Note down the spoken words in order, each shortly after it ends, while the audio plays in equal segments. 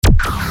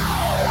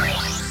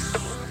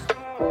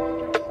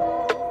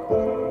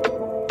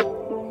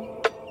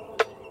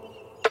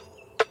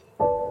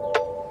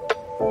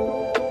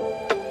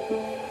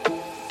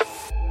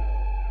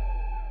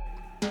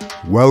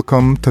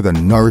Welcome to the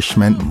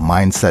Nourishment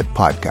Mindset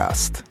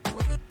Podcast,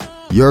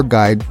 your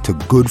guide to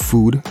good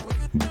food,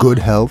 good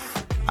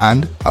health,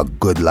 and a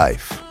good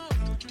life.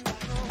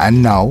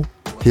 And now,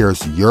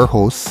 here's your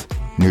host,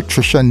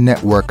 Nutrition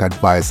Network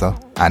advisor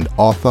and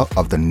author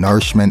of the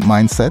Nourishment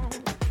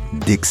Mindset,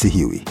 Dixie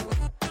Huey.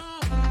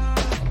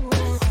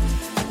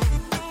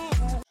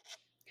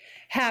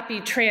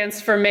 Happy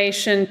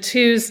Transformation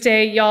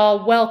Tuesday,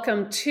 y'all.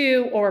 Welcome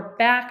to or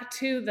back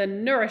to the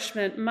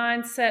Nourishment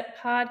Mindset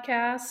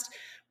Podcast,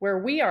 where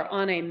we are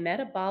on a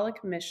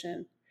metabolic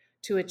mission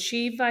to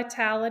achieve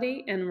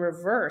vitality and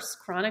reverse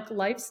chronic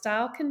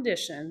lifestyle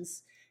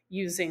conditions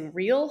using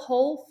real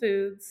whole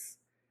foods,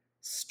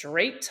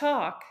 straight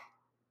talk,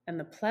 and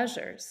the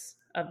pleasures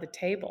of the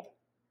table.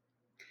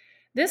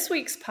 This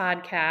week's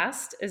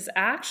podcast is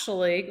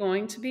actually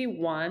going to be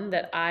one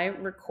that I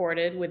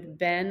recorded with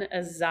Ben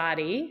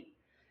Azadi,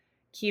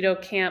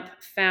 Keto Kamp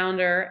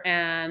founder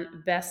and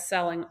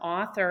best-selling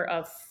author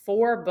of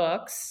 4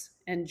 books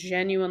and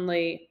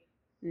genuinely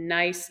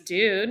nice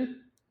dude.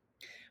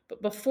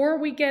 But before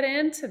we get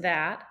into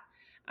that,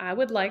 I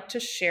would like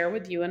to share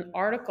with you an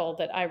article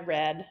that I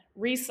read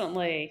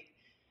recently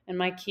and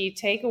my key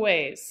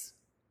takeaways.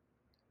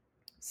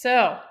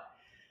 So,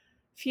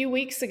 a few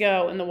weeks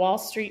ago in the Wall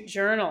Street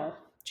Journal,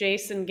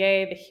 Jason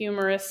Gay, the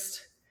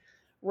humorist,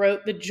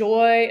 wrote "The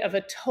joy of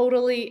a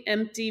totally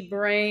empty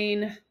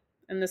brain,"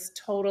 and this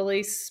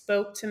totally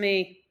spoke to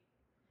me.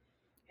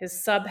 His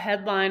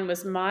subheadline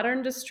was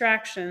 "Modern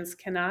distractions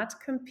cannot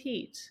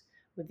compete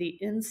with the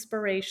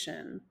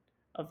inspiration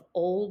of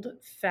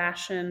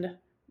old-fashioned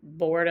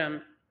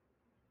boredom."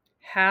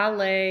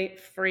 Hallelujah.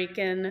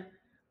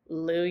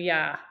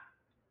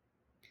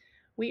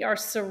 We are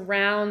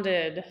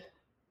surrounded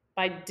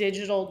by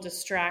digital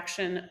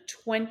distraction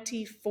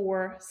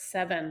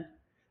 24/7.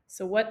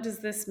 So what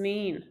does this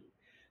mean?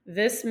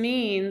 This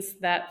means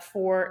that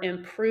for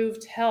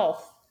improved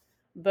health,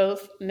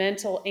 both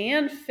mental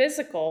and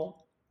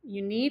physical,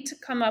 you need to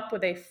come up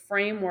with a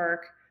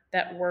framework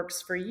that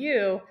works for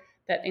you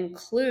that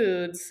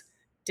includes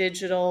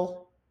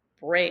digital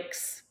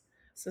breaks.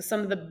 So some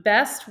of the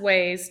best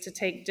ways to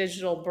take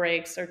digital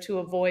breaks are to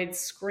avoid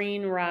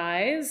screen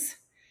rise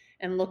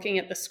and looking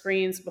at the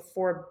screens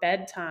before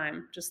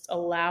bedtime, just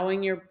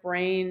allowing your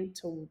brain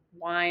to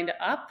wind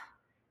up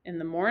in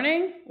the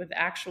morning with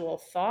actual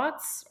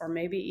thoughts or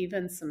maybe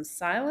even some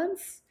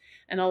silence,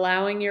 and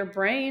allowing your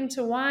brain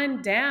to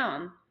wind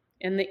down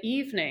in the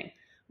evening,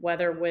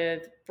 whether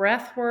with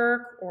breath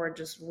work or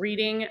just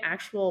reading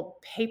actual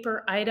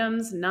paper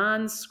items,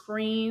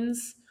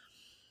 non-screens,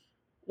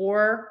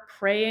 or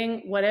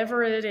praying,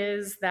 whatever it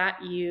is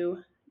that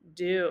you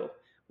do.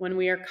 When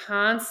we are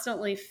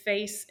constantly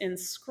face in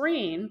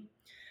screen,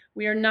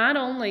 we are not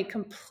only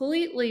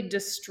completely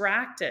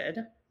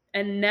distracted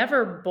and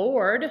never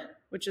bored,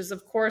 which is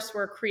of course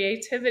where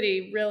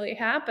creativity really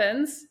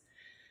happens,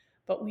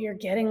 but we are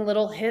getting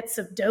little hits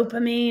of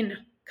dopamine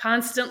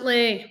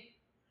constantly.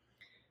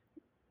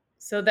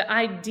 So the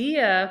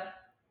idea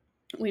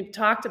we've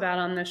talked about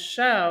on this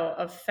show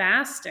of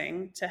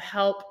fasting to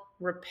help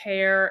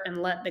repair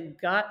and let the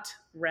gut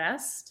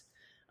rest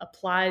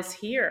applies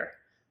here.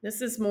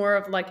 This is more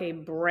of like a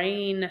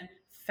brain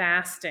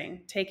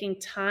fasting, taking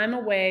time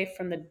away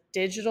from the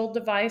digital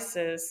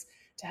devices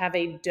to have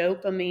a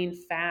dopamine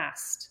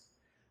fast.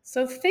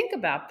 So think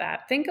about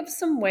that. Think of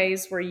some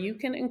ways where you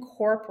can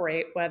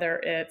incorporate, whether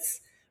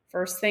it's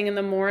first thing in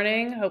the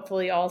morning,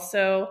 hopefully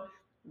also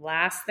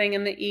last thing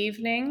in the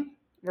evening.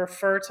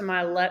 Refer to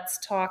my Let's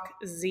Talk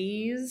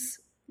Z's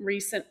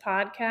recent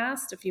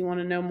podcast if you want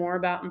to know more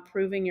about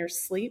improving your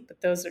sleep,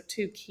 but those are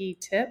 2 key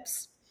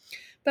tips.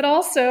 But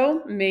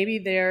also, maybe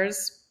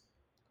there's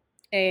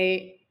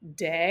a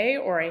day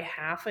or a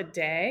half a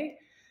day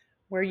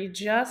where you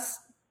just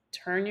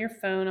turn your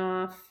phone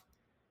off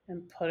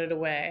and put it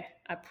away.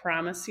 I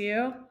promise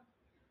you,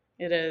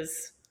 it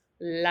is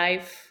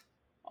life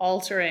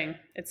altering.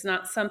 It's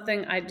not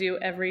something I do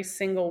every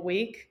single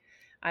week.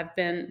 I've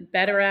been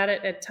better at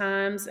it at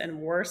times and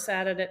worse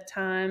at it at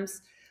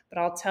times. But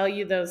I'll tell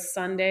you, those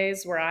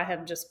Sundays where I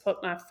have just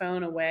put my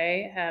phone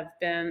away have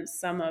been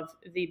some of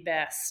the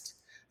best.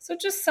 So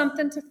just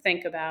something to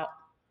think about.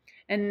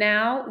 And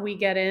now we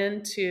get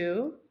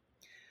into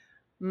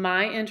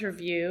my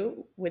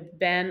interview with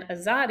Ben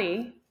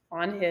Azadi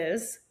on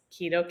his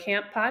Keto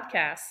Kamp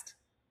podcast.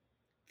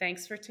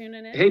 Thanks for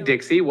tuning in. Hey,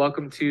 Dixie,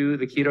 welcome to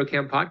the Keto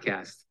Kamp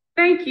podcast.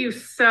 Thank you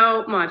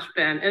so much,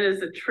 Ben. It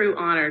is a true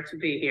honor to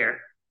be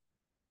here.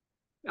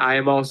 I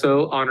am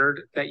also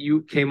honored that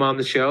you came on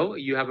the show.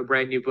 You have a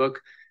brand new book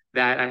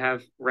that I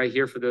have right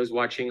here for those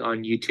watching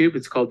on YouTube.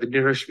 It's called The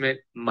Nourishment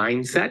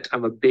Mindset.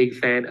 I'm a big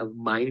fan of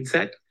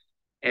mindset,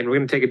 and we're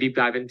going to take a deep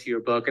dive into your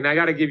book. And I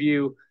got to give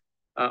you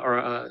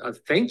a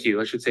thank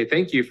you. I should say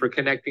thank you for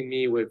connecting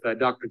me with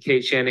Dr.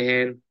 Kate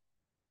Shanahan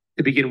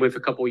to begin with a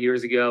couple of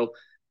years ago.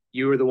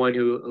 You were the one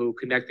who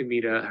connected me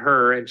to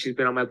her, and she's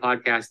been on my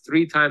podcast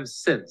 3 times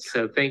since.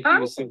 So thank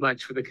you so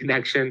much for the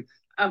connection.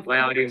 My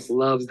audience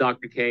loves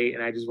Dr. Kate,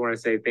 and I just want to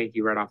say thank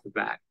you right off the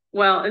bat.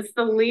 Well, it's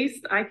the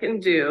least I can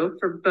do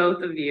for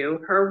both of you.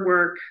 Her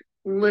work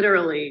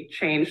literally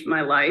changed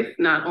my life,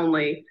 not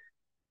only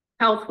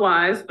health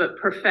wise, but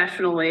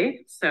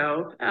professionally.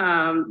 So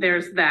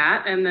there's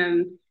that. And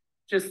then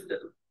just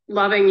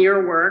loving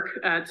your work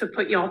to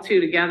put y'all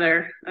two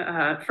together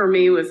for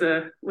me was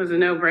a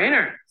no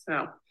brainer.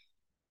 So.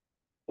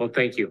 Well,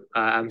 thank you.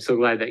 I'm so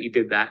glad that you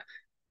did that.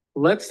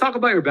 Let's talk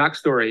about your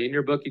backstory. In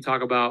your book, you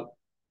talk about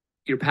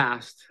your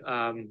past.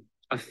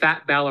 A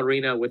fat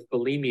ballerina with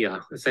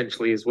bulimia,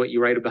 essentially, is what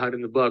you write about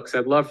in the book. So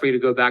I'd love for you to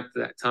go back to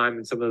that time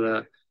and some of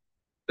the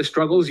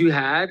struggles you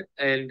had.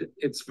 And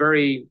it's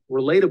very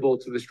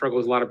relatable to the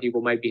struggles a lot of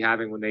people might be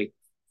having when they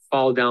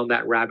fall down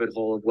that rabbit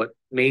hole of what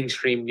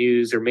mainstream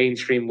news or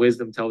mainstream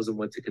wisdom tells them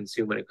what to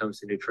consume when it comes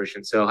to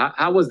nutrition. So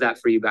how was that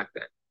for you back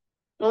then?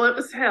 Well, it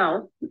was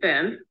hell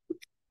then.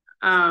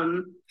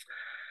 But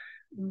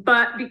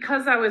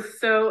because I was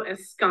so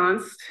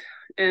ensconced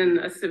in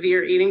a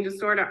severe eating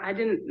disorder, I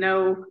didn't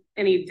know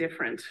any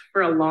different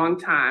for a long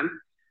time.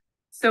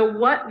 So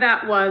what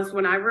that was,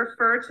 when I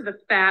refer to the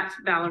fat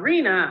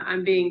ballerina,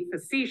 I'm being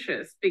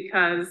facetious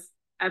because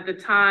at the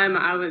time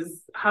I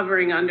was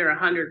hovering under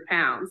 100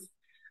 pounds.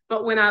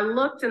 But when I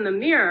looked in the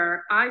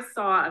mirror, I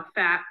saw a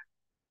fat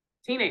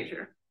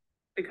teenager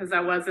because I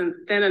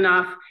wasn't thin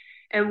enough.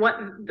 And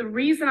the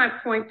reason I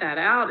point that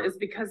out is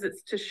because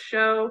it's to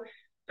show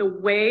the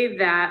way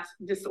that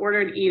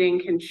disordered eating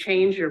can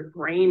change your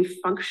brain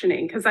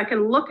functioning. Because I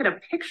can look at a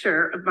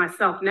picture of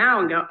myself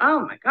now and go, oh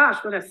my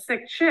gosh, what a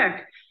sick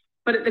chick.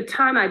 But at the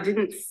time I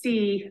didn't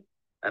see,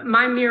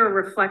 my mirror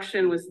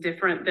reflection was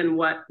different than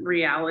what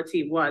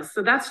reality was.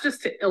 So that's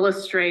just to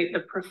illustrate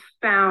the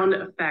profound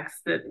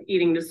effects that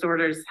eating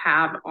disorders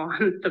have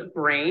on the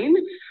brain.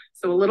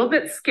 So a little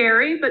bit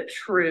scary, but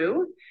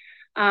true.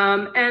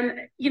 And,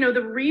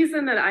 the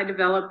reason that I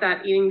developed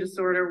that eating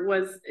disorder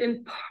was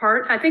in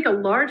part, I think a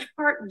large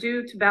part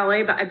due to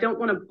ballet, but I don't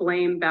want to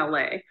blame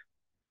ballet.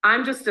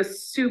 I'm just a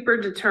super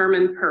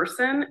determined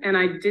person, and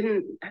I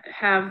didn't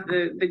have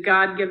the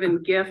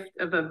God-given gift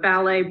of a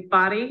ballet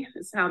body,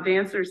 is how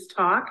dancers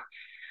talk.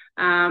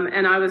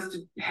 And I was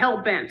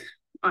hell-bent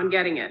on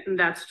getting it. And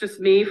that's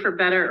just me, for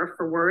better or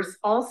for worse.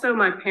 Also,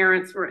 my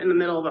parents were in the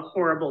middle of a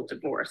horrible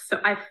divorce.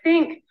 So I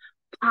think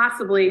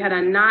possibly had I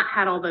not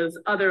had all those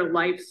other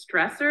life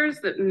stressors,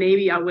 that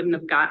maybe I wouldn't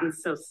have gotten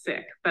so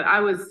sick. But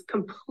I was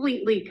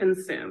completely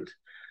consumed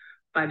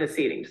by this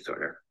eating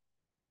disorder.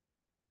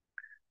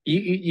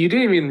 You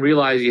didn't even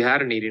realize you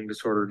had an eating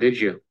disorder, did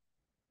you?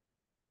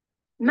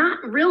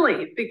 Not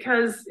really,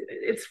 because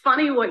it's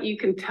funny what you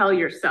can tell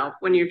yourself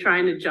when you're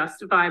trying to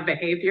justify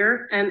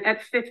behavior. And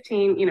at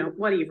 15,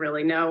 what do you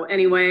really know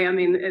anyway? I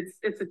mean,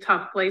 it's a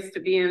tough place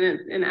to be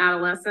in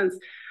adolescence.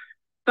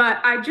 But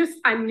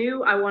I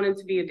knew I wanted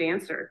to be a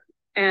dancer.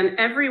 And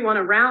everyone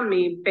around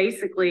me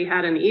basically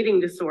had an eating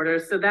disorder.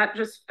 So that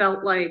just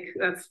felt like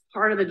that's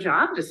part of the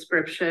job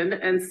description.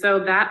 And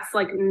so that's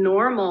like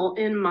normal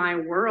in my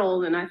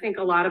world. And I think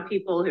a lot of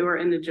people who are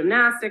into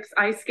gymnastics,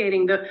 ice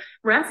skating, the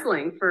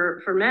wrestling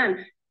for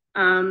men,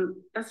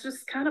 that's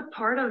just kind of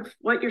part of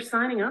what you're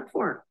signing up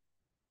for.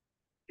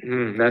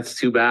 That's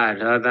too bad.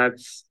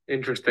 That's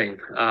interesting.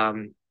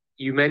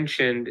 You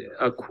mentioned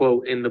a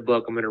quote in the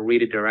book. I'm going to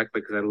read it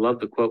directly because I love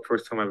the quote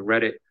first time I've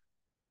read it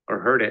or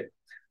heard it.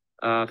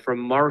 From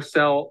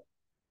Marcel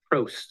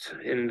Proust.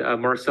 And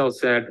Marcel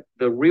said,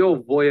 "The real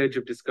voyage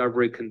of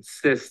discovery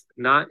consists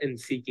not in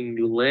seeking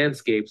new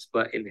landscapes,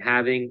 but in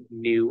having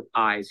new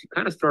eyes." You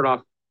kind of start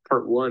off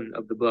part one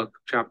of the book,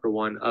 chapter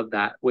one of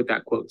that, with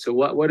that quote. So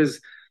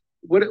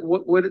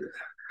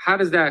how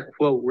does that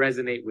quote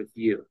resonate with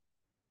you?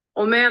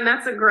 Well, man,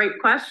 that's a great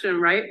question,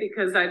 right?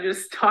 Because I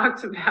just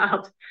talked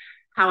about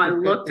how I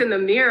looked in the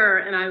mirror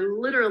and I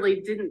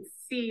literally didn't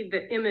see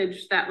the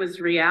image that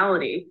was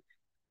reality.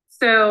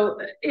 So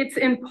it's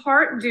in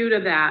part due to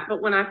that.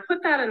 But when I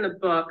put that in the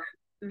book,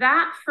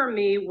 that for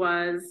me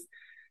was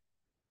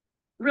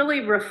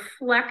really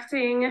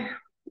reflecting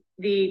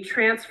the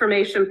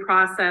transformation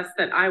process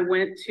that I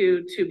went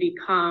to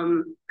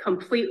become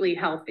completely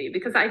healthy.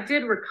 Because I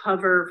did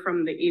recover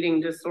from the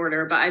eating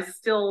disorder, but I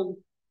still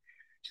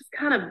just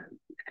kind of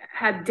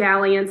had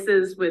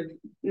dalliances with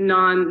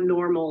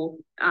non-normal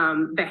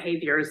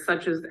behaviors,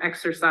 such as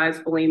exercise,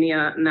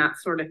 bulimia, and that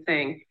sort of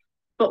thing.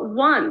 But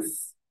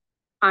once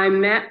I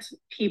met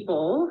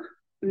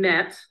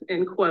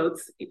in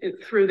quotes,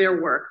 through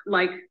their work,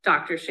 like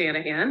Dr.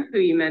 Shanahan, who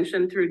you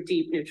mentioned, through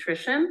Deep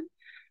Nutrition,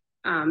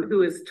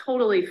 who is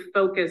totally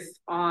focused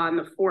on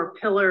the 4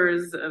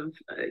 pillars of,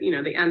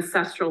 the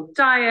ancestral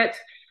diet.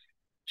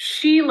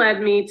 She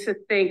led me to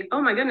think,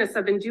 oh my goodness,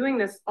 I've been doing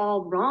this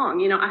all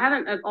wrong. I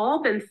haven't at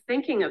all been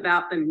thinking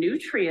about the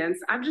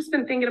nutrients. I've just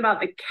been thinking about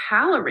the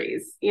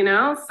calories,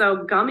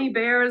 so gummy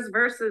bears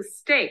versus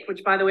steak,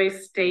 which, by the way,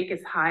 steak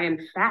is high in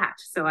fat.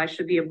 So I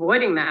should be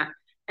avoiding that.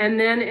 And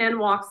then in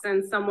walks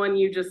in someone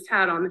you just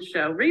had on the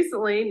show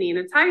recently,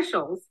 Nina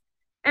Teicholz,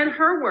 and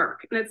her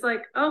work. And it's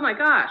like, oh my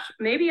gosh,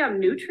 maybe I'm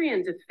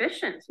nutrient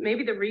deficient.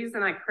 Maybe the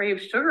reason I crave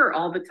sugar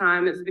all the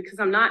time is because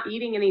I'm not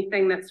eating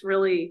anything that's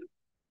really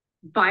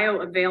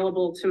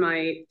bioavailable to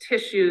my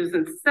tissues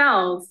and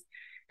cells,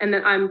 and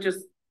that I'm just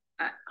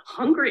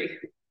hungry.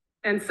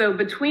 And so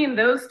between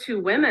those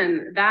two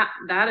women,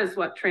 that is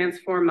what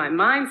transformed my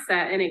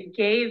mindset, and it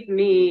gave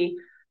me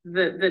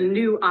the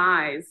new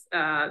eyes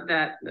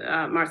that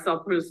Marcel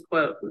Proust's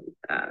quote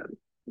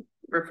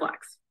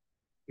reflects.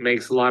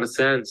 Makes a lot of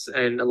sense.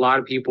 And a lot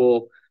of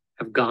people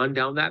have gone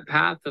down that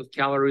path of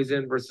calories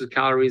in versus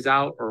calories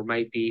out, or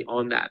might be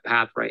on that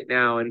path right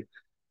now. And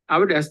I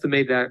would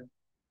estimate that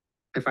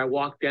if I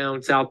walk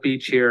down South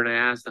Beach here and I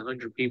asked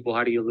 100 people,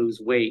 how do you lose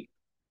weight?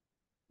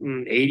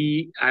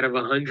 80 out of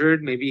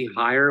 100, maybe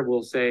higher,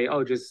 will say,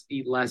 oh, just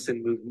eat less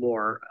and move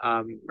more.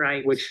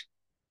 Right. Which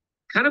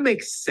kind of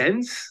makes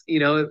sense,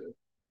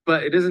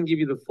 but it doesn't give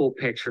you the full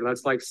picture.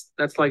 That's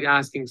like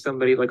asking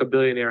somebody, like a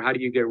billionaire, how do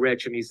you get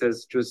rich? And he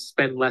says, just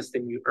spend less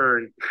than you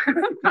earn.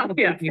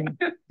 Yeah.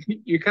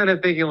 You're kind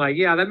of thinking like,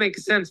 yeah, that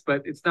makes sense,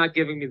 but it's not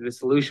giving me the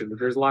solution.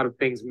 There's a lot of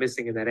things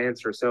missing in that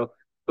answer. So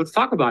let's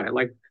talk about it.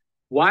 Like,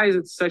 why is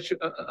it such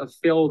a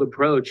failed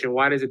approach, and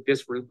why does it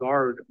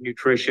disregard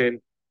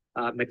nutrition,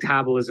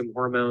 metabolism,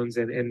 hormones,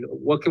 and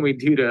what can we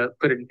do to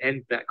put an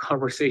end to that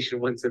conversation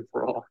once and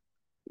for all?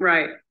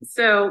 Right.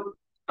 So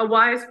a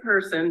wise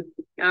person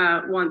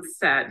once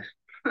said,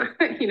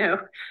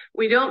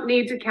 we don't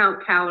need to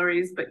count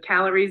calories, but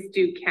calories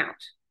do count.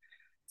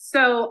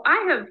 So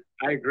I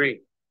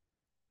agree.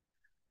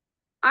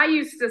 I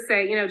used to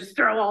say, just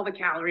throw all the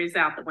calories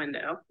out the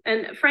window.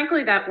 And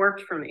frankly, that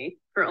worked for me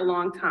for a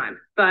long time.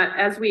 But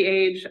as we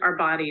age, our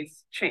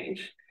bodies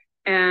change.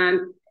 And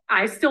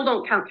I still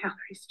don't count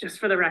calories, just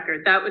for the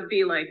record. That would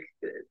be like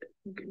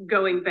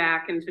going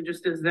back into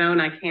just a zone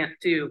I can't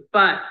do.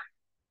 But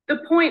the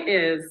point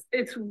is,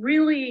 it's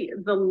really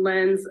the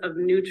lens of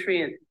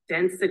nutrient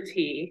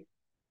density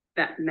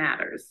that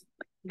matters.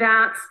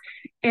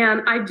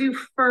 And I do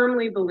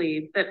firmly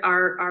believe that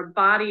our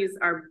bodies,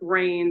 our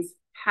brains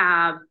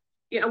have,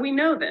 we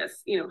know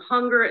this,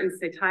 hunger and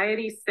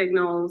satiety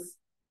signals.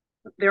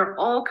 There are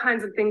all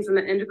kinds of things in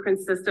the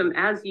endocrine system,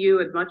 as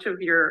you and much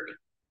of your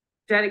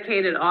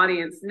dedicated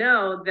audience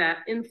know, that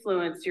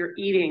influence your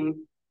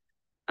eating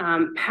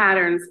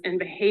patterns and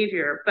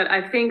behavior. But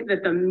I think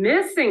that the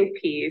missing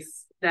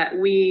piece that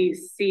we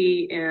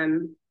see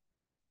in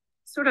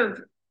sort of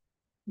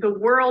the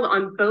world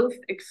on both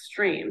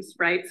extremes,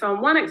 right? So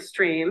on one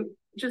extreme,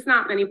 which is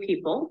not many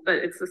people, but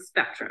it's a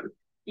spectrum.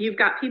 You've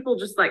got people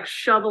just like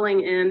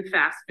shoveling in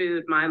fast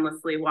food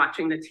mindlessly,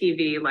 watching the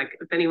TV. Like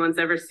if anyone's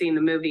ever seen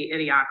the movie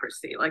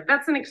Idiocracy, like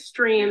that's an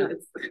extreme.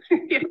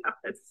 Yeah.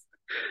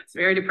 It's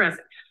very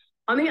depressing.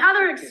 On the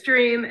other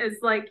extreme is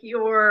like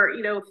your,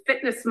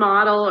 fitness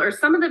model, or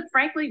some of the,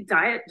 frankly,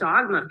 diet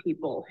dogma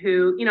people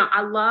who,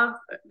 I love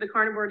the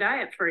carnivore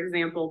diet, for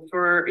example,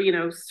 for,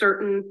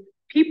 certain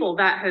people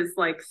that has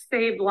like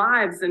saved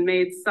lives and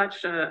made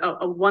such a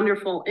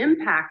wonderful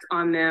impact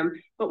on them.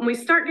 But when we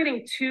start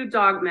getting too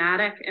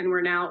dogmatic and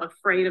we're now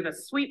afraid of a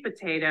sweet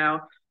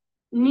potato,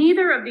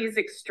 neither of these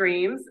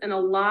extremes, and a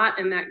lot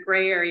in that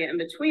gray area in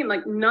between,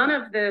 like none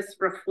of this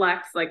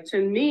reflects, like,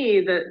 to me,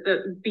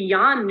 the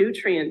beyond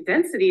nutrient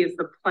density is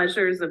the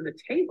pleasures of the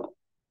table.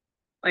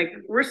 Like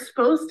we're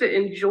supposed to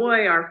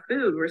enjoy our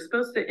food. We're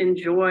supposed to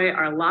enjoy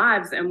our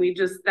lives. And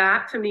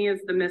that to me is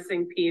the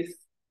missing piece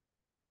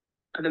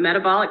of the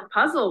metabolic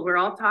puzzle. We're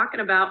all talking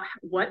about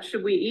what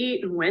should we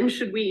eat and when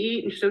should we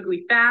eat and should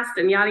we fast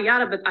and yada,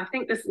 yada. But I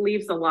think this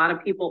leaves a lot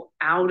of people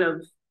out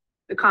of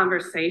the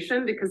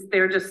conversation because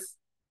they're just,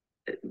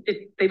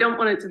 they don't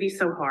want it to be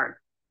so hard.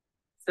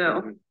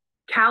 So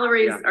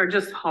calories are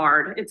just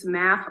hard. It's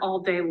math all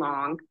day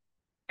long.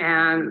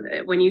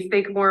 And when you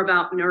think more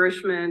about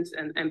nourishment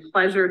and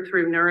pleasure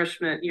through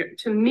nourishment,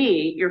 to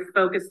me, you're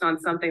focused on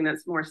something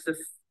that's more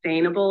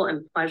sustainable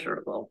and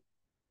pleasurable.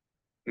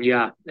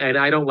 Yeah, and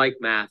I don't like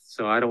math,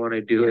 so I don't want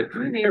to do it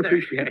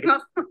every day.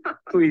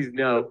 Please,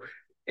 no.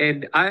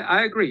 And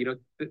I agree,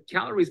 the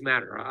calories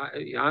matter.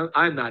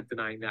 I'm not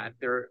denying that.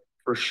 They're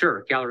for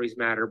sure, calories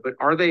matter, but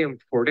are they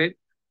important?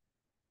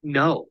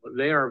 No,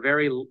 they are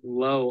very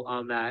low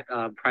on that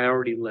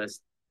priority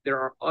list. There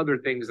are other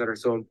things that are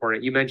so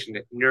important. You mentioned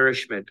it,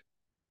 nourishment,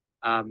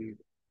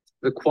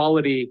 the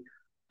quality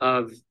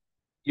of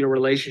your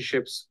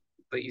relationships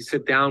that you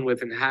sit down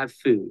with and have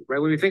food, right?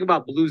 When we think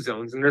about blue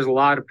zones, and there's a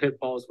lot of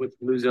pitfalls with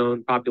blue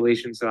zone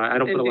populations, so I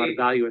don't put a lot of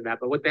value in that,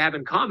 but what they have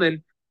in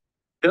common,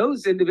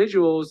 those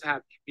individuals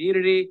have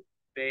community,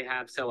 they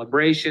have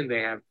celebration,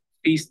 they have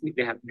feast,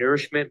 they have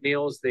nourishment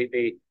meals,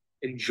 they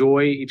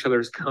enjoy each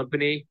other's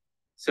company.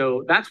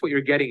 So that's what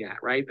you're getting at,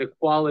 right? The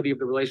quality of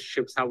the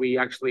relationships, how we're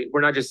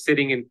not just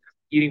sitting and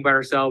eating by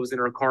ourselves in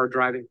our car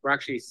driving, we're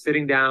actually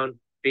sitting down,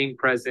 being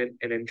present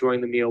and enjoying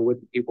the meal with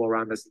the people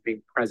around us and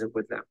being present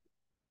with them.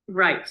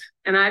 Right.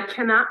 And I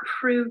cannot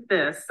prove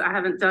this. I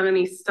haven't done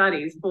any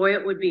studies. Boy,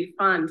 it would be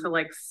fun to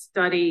like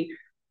study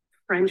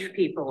French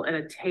people at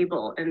a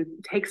table and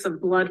take some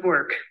blood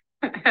work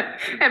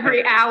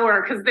every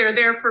hour because they're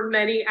there for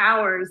many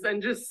hours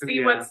and just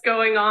see what's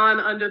going on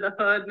under the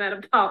hood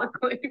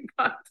metabolically.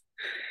 But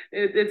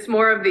It's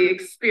more of the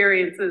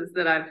experiences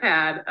that I've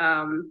had,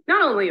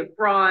 not only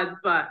abroad,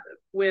 but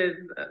with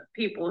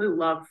people who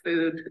love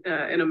food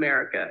in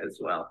America as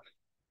well.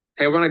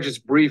 Hey, I want to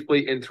just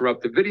briefly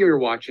interrupt the video you're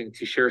watching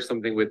to share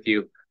something with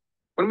you.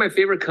 One of my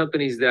favorite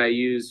companies that I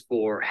use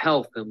for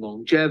health and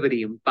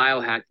longevity and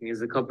biohacking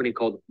is a company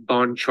called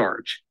Bon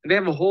Charge. And they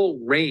have a whole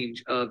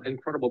range of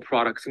incredible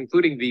products,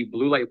 including the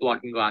blue light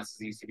blocking glasses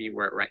you see me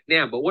wear right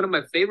now. But one of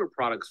my favorite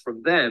products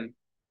from them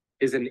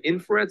is an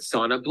infrared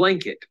sauna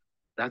blanket.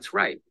 That's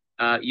right.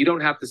 You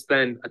don't have to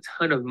spend a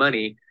ton of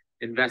money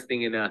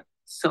investing in a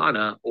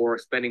sauna or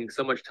spending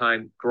so much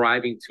time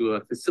driving to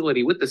a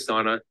facility with the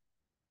sauna.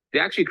 They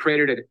actually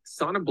created a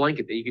sauna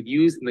blanket that you could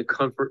use in the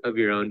comfort of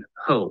your own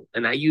home.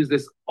 And I use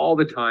this all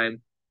the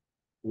time.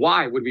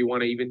 Why would we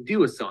want to even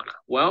do a sauna?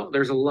 Well,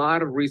 there's a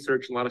lot of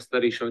research, a lot of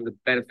studies showing the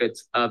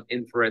benefits of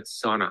infrared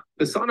sauna.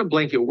 The sauna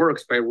blanket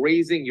works by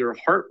raising your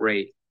heart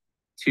rate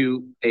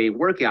to a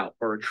workout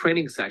or a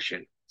training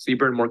session. So you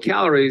burn more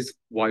calories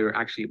while you're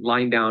actually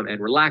lying down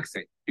and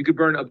relaxing. You could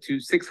burn up to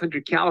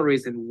 600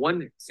 calories in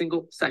one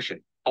single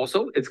session.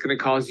 Also, it's going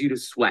to cause you to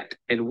sweat.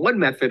 And one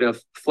method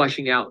of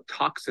flushing out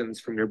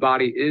toxins from your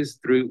body is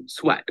through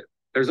sweat.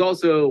 There's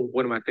also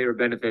one of my favorite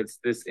benefits,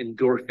 this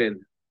endorphin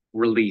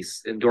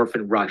release,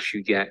 endorphin rush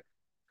you get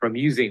from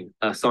using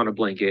a sauna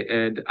blanket.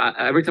 And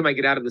every time I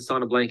get out of the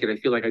sauna blanket, I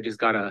feel like I just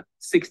got a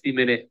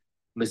 60-minute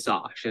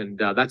massage. And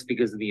that's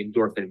because of the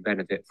endorphin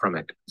benefit from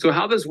it. So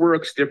how this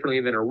works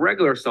differently than a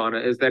regular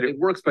sauna is that it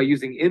works by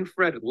using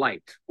infrared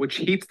light, which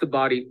heats the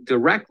body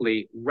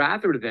directly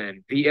rather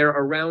than the air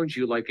around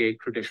you like a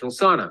traditional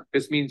sauna.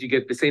 This means you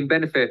get the same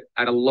benefit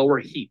at a lower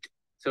heat.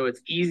 So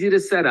it's easy to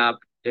set up.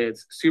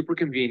 It's super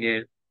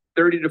convenient.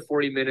 30 to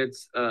 40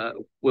 minutes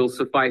will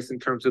suffice in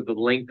terms of the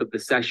length of the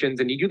sessions.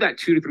 And you do that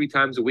 2 to 3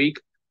 times a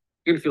week,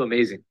 you're going to feel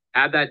amazing.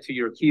 Add that to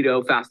your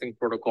keto fasting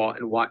protocol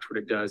and watch what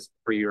it does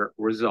for your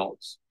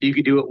results. You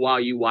could do it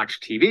while you watch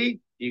TV.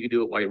 You could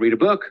do it while you read a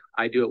book.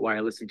 I do it while I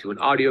listen to an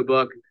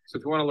audiobook. So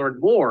if you want to learn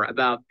more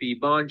about the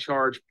Bon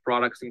Charge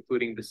products,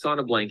 including the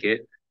sauna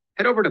blanket,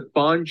 head over to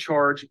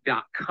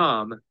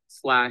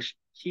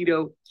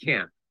boncharge.com/Keto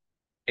Kamp.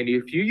 And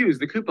if you use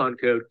the coupon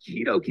code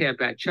Keto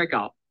Kamp at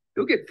checkout,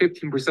 you'll get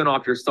 15%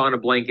 off your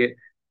sauna blanket.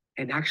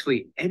 And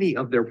actually, any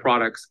of their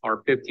products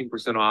are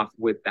 15% off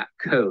with that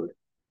code.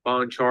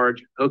 Bon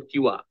Charge hooked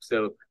you up.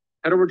 So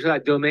head over to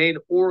that domain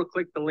or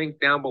click the link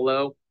down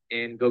below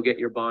and go get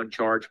your Bon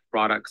Charge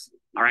products.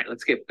 All right,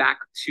 let's get back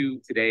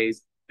to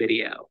today's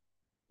video.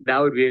 That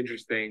would be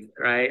interesting,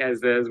 right?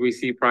 As we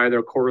see probably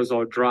their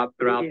cortisol drop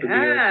throughout the meal.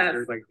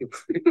 There's like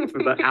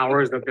for the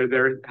hours that they're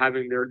there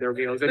having their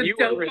meals. And the you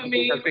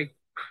dopamine. were, I think,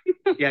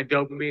 yeah,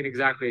 dopamine,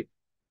 exactly.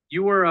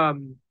 You were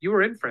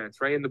in France,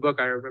 right? In the book,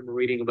 I remember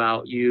reading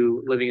about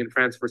you living in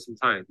France for some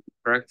time,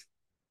 correct?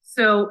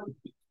 So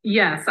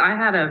yes, I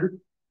had a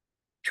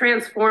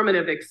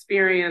transformative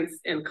experience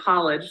in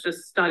college,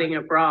 just studying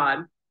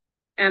abroad.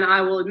 And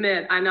I will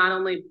admit, I not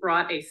only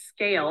brought a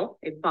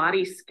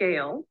body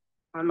scale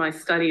on my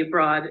study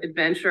abroad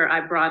adventure,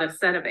 I brought a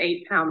set of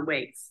 8-pound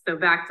weights. So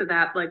back to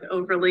that, like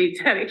overly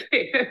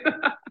dedicated.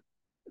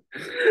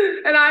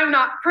 And I'm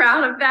not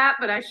proud of that,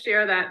 but I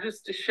share that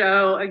just to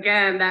show,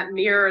 again, that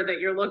mirror that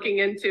you're looking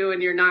into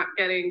and you're not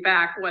getting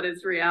back what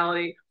is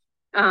reality.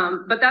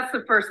 But that's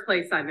the first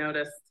place I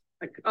noticed.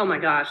 Like, oh my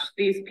gosh,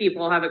 these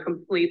people have a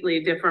completely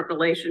different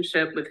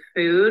relationship with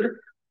food.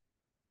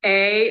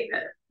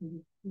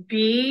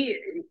 B,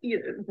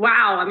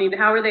 wow. I mean,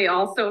 how are they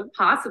all so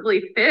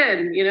possibly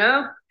thin?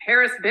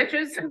 Paris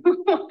bitches. So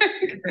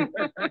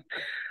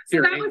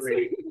that was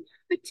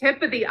the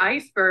tip of the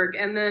iceberg.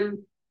 And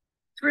then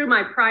through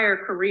my prior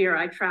career,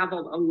 I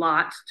traveled a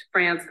lot to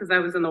France because I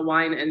was in the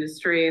wine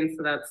industry. And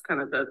so that's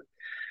kind of the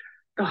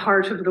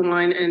heart of the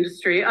wine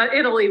industry.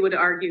 Italy would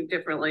argue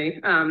differently,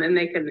 and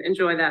they can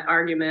enjoy that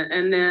argument.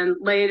 And then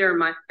later,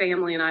 my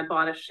family and I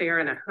bought a share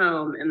in a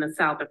home in the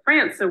south of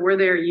France. So we're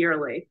there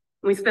yearly.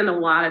 We spend a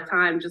lot of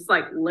time just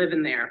like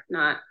living there,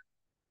 not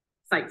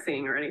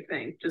sightseeing or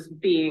anything, just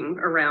being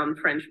around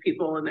French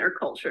people and their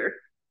culture.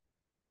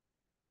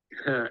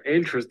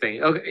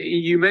 Interesting. Okay,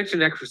 you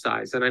mentioned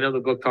exercise, and I know the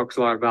book talks a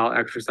lot about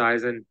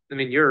exercise. And I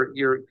mean, you're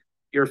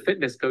a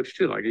fitness coach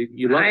too. Like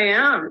you love. I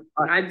am.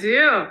 I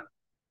do.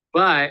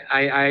 But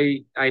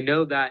I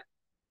know that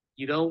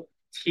you don't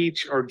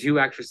teach or do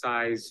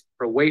exercise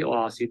for weight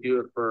loss. You do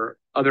it for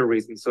other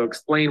reasons. So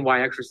explain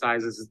why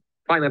exercise is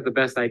probably not the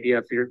best idea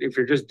if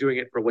you're just doing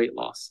it for weight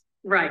loss.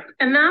 Right.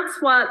 And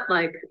that's what,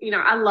 I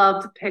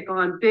love to pick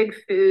on big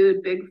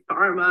food, big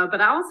pharma,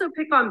 but I also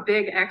pick on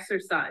big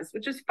exercise,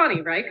 which is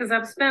funny, right? Because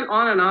I've spent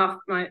on and off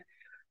my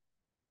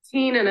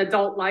teen and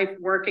adult life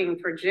working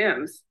for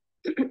gyms.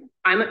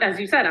 As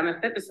you said, I'm a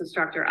fitness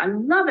instructor. I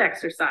love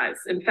exercise.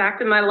 In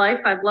fact, in my life,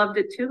 I've loved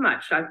it too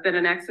much. I've been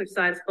an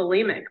exercise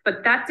bulimic,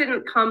 but that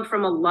didn't come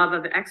from a love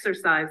of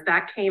exercise.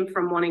 That came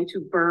from wanting to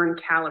burn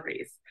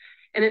calories.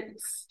 And it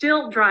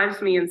still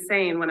drives me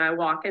insane when I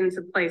walk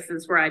into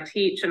places where I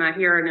teach and I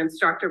hear an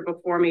instructor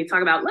before me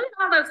talk about, look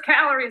at all those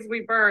calories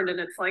we burned. And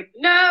it's like,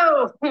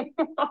 no,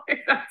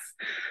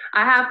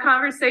 I have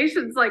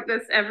conversations like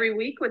this every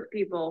week with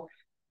people.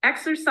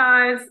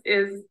 Exercise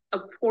is a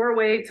poor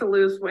way to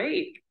lose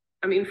weight.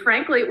 I mean,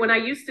 frankly, when I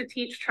used to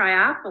teach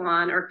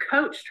triathlon or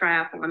coach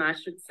triathlon, I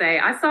should say,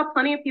 I saw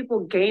plenty of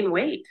people gain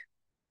weight.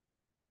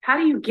 How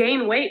do you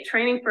gain weight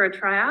training for a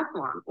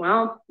triathlon?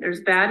 Well,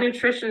 there's bad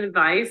nutrition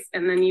advice,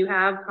 and then you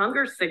have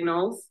hunger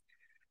signals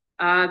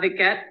that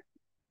get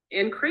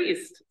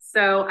increased.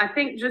 So I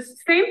think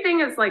just same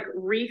thing as like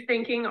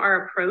rethinking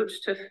our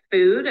approach to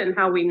food and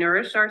how we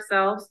nourish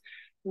ourselves,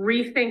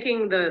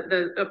 rethinking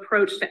the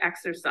approach to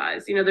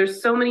exercise. You know,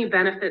 there's so many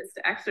benefits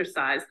to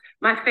exercise.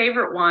 My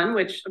favorite one,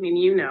 which I mean,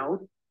 you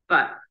know,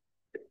 but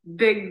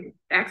big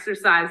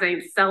exercise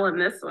ain't selling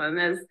this one,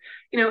 is,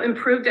 you know,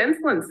 improved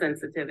insulin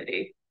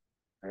sensitivity.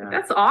 Yeah.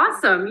 That's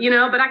awesome, you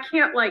know, but I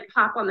can't like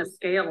hop on the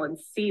scale and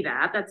see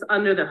that. That's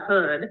under the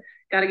hood.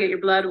 Got to get your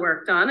blood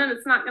work done, and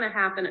it's not going to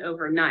happen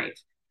overnight.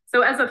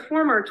 So as a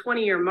former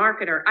 20-year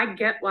marketer, I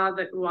get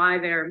why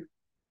they're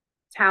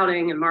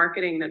touting and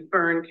marketing that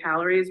burn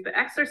calories, but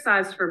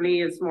exercise for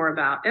me is more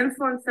about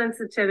insulin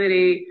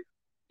sensitivity,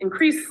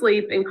 increased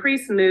sleep,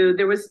 increased mood.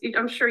 There was,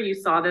 I'm sure you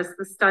saw this,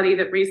 the study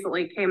that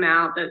recently came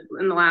out that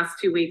in the last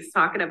 2 weeks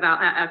talking about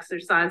how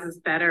exercise is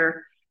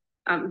better,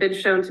 been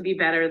shown to be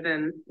better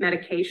than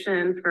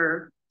medication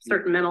for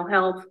certain mental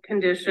health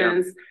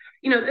conditions. Yep.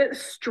 You know,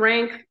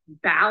 strength,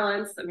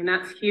 balance, I mean,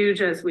 that's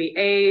huge as we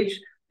age.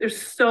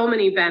 There's so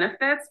many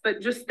benefits,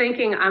 but just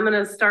thinking I'm going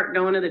to start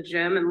going to the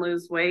gym and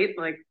lose weight,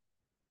 like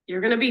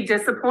you're going to be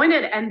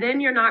disappointed, and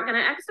then you're not going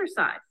to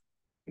exercise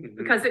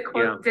because it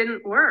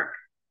didn't work.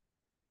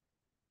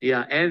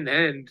 Yeah,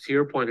 and to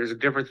your point, there's a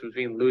difference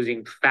between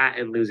losing fat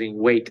and losing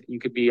weight. You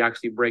could be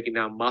actually breaking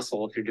down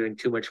muscle if you're doing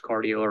too much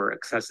cardio or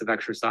excessive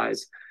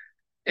exercise.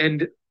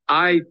 And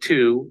I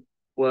too,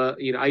 well,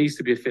 you know, I used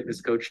to be a fitness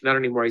coach, not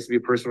anymore. I used to be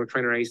a personal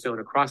trainer. I used to own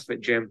a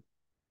CrossFit gym,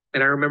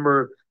 and I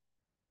remember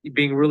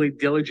being really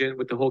diligent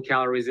with the whole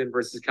calories in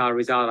versus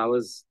calories out. I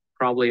was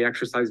probably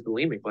exercise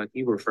bulimic, like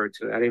you referred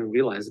to it. I didn't even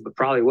realize it, but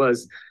probably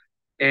was.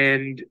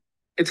 And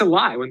it's a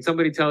lie when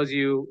somebody tells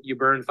you you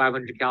burn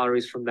 500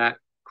 calories from that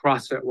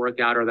CrossFit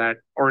workout or that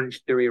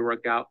Orange Theory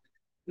workout.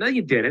 No,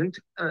 you didn't.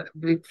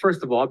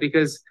 First of all,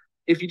 because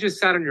if you just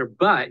sat on your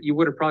butt, you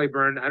would have probably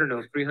burned, I don't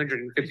know,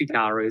 350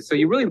 calories. So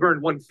you really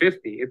burned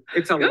 150.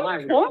 It's a good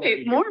lie.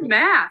 Point. More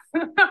math.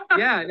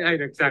 Yeah,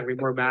 exactly.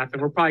 More math.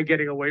 And we're probably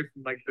getting away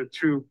from like the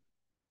true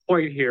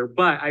point here.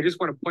 But I just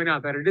want to point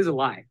out that it is a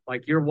lie.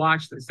 Like your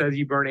watch that says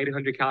you burn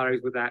 800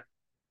 calories with that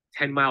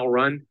 10-mile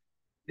run,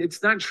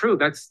 it's not true.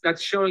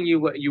 That's showing you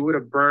what you would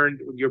have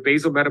burned your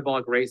basal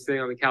metabolic rate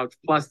sitting on the couch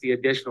plus the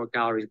additional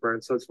calories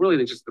burned. So it's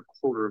really just a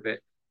quarter of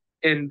it.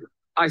 And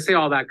I say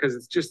all that because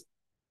it's just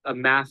a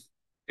math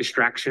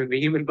distraction. The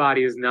human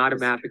body is not a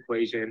math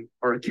equation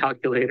or a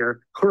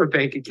calculator or a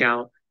bank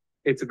account.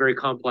 It's a very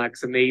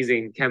complex,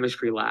 amazing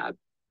chemistry lab.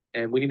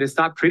 And we need to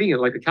stop treating it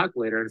like a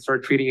calculator and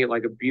start treating it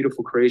like a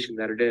beautiful creation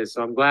that it is.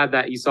 So I'm glad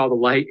that you saw the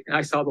light.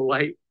 I saw the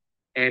light,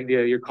 and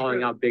you're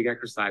calling out big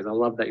exercise. I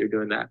love that you're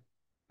doing that.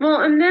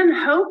 Well, and then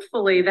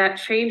hopefully that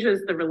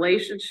changes the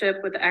relationship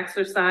with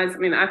exercise. I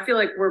mean, I feel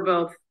like we're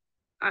both,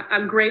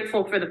 I'm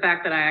grateful for the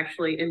fact that I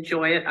actually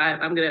enjoy it.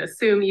 I'm going to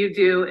assume you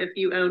do if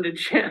you owned a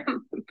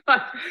gym,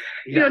 but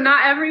you know,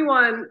 not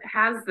everyone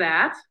has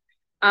that.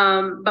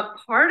 But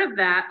part of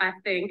that, I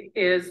think,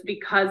 is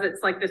because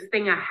it's like this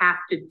thing I have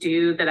to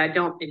do that I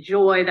don't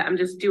enjoy, that I'm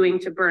just doing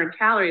to burn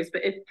calories.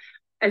 But if,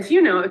 as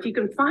you know, if you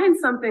can find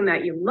something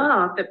that you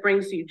love that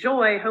brings you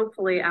joy,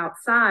 hopefully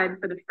outside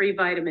for the free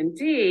vitamin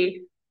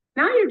D,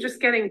 now you're just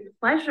getting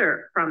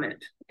pleasure from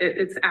it.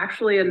 It's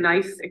actually a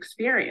nice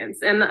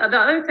experience. And the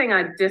other thing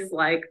I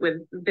dislike with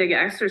big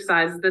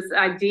exercise is this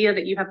idea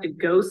that you have to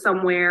go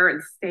somewhere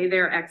and stay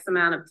there X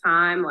amount of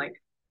time.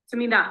 Like, to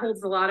me, that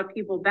holds a lot of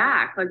people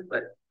back. Like,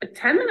 but a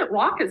 10-minute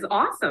walk is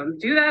awesome.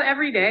 Do that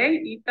every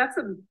day. That's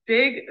a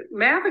big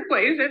math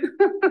equation.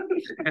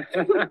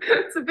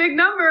 It's a big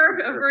number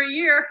over a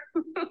year.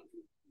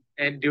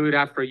 And do it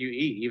after you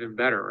eat, even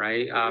better,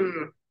 right?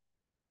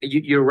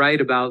 You're right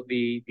about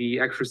the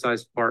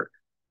exercise part.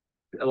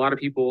 A lot of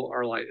people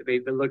are like, they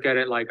look at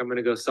it like, I'm going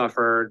to go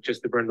suffer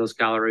just to burn those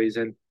calories.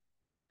 And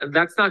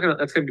that's going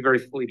to be very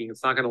fleeting.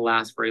 It's not going to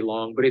last very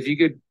long. But if you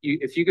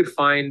could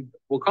find,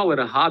 we'll call it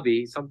a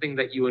hobby, something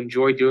that you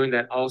enjoy doing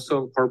that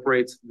also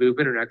incorporates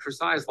movement and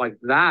exercise, like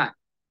that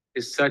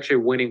is such a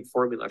winning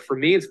formula. For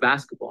me, it's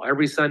basketball.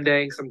 Every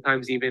Sunday,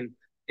 sometimes even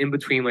in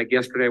between, like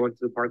yesterday I went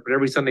to the park, but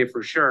every Sunday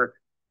for sure,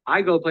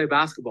 I go play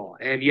basketball.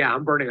 And yeah,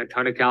 I'm burning a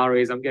ton of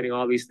calories. I'm getting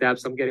all these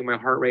steps. I'm getting my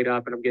heart rate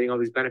up and I'm getting all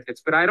these benefits.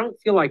 But I don't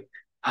feel like,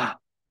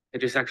 I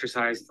just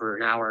exercised for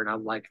an hour and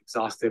I'm like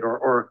exhausted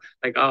or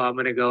like, oh, I'm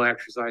going to go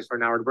exercise for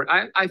an hour.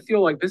 I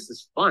feel like this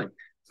is fun.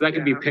 So that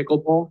could be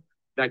pickleball.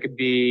 That could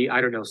be,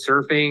 I don't know,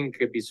 surfing,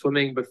 could be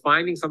swimming, but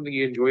finding something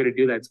you enjoy to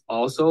do that's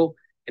also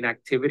an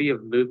activity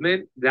of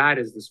movement, that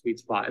is the sweet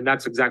spot. And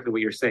that's exactly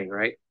what you're saying,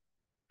 right?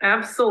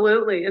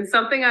 Absolutely. And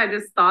something I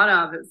just thought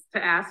of is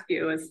to ask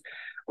you is,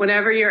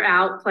 whenever you're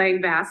out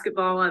playing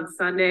basketball on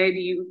Sunday,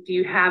 do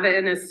you have it?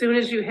 And as soon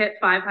as you hit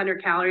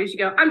 500 calories, you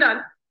go, I'm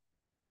done.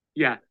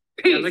 Yeah.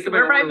 Peace.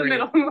 We're right in the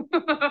middle.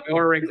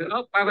 Ordering,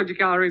 500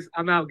 calories.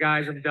 I'm out,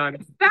 guys. I'm done.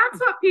 That's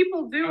what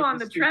people do on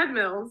the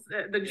treadmills,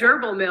 the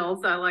gerbil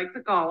mills, I like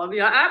to call them.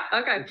 Yeah,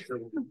 okay.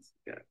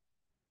 Yeah.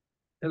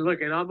 And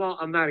look, and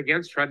I'm not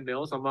against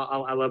treadmills.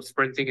 I love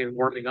sprinting and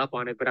warming up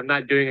on it, but I'm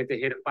not doing it to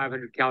hit a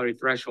 500 calorie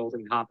threshold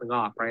and hopping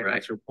off, right?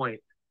 That's your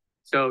point.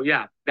 So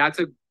yeah, that's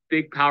a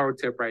big power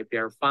tip right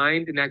there.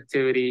 Find an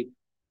activity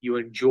you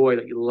enjoy,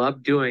 that you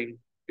love doing.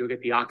 You'll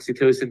get the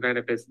oxytocin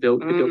benefits, the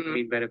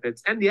dopamine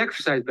benefits, and the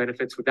exercise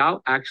benefits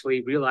without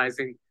actually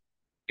realizing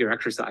you're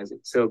exercising.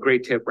 So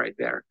great tip right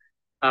there.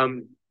 I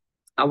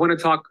want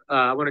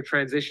to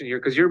transition here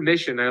because your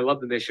mission, I love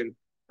the mission,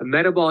 a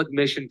metabolic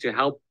mission to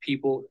help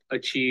people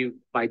achieve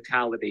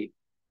vitality.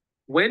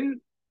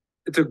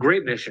 It's a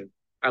great mission.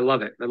 I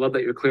love it. I love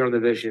that you're clear on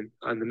the vision,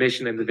 on the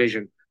mission and the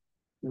vision.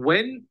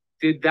 When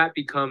did that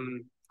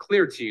become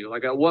clear to you?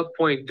 Like at what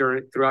point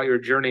throughout your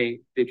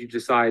journey did you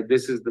decide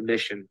this is the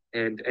mission,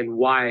 and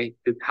why?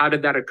 How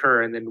did that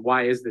occur? And then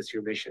why is this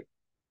your mission?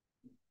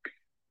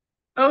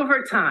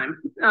 Over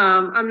time.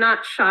 I'm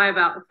not shy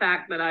about the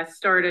fact that I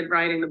started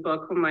writing the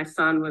book when my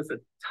son was a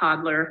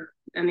toddler,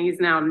 and he's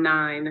now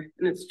 9,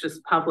 and it's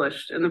just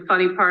published. And the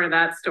funny part of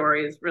that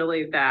story is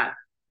really that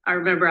I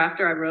remember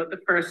after I wrote the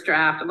first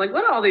draft, I'm like,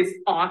 what do all these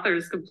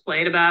authors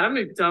complain about? I'm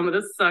gonna be done with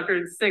this sucker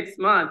in 6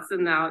 months.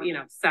 And now,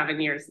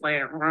 7 years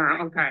later,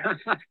 okay.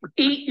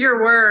 Eat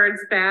your words,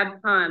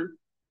 bad pun.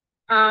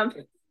 So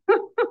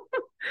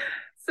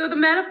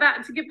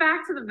to get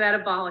back to the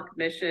metabolic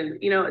mission,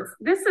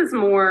 this is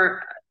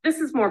more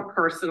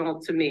personal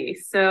to me.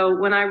 So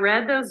when I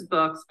read those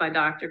books by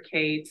Dr.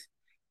 Kate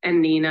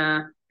and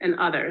Nina and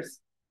others,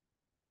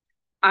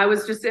 I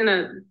was just in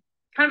a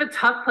kind of a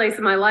tough place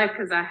in my life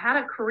because I had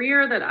a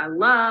career that I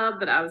loved,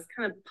 but I was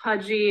kind of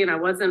pudgy and I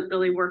wasn't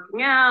really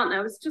working out. And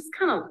I was just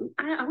kind of,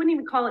 I wouldn't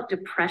even call it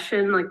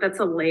depression, like that's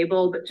a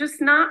label, but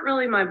just not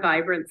really my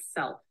vibrant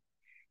self.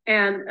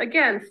 And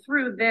again,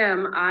 through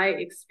them, I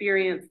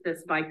experienced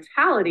this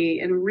vitality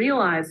and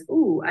realized,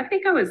 I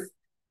think I was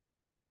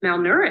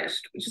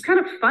malnourished, which is kind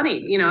of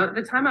funny. At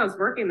the time I was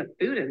working in the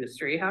food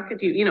industry, how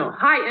could you,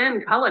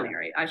 high-end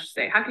culinary, I should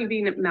say, how can you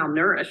be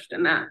malnourished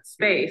in that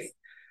space?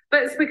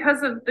 But it's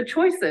because of the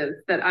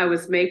choices that I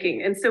was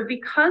making. And so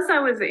because I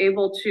was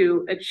able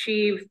to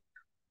achieve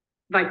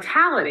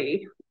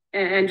vitality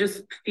and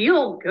just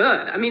feel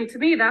good, I mean, to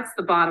me, that's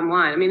the bottom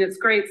line. I mean, it's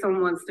great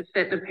someone wants to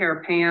fit in a pair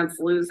of pants,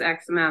 lose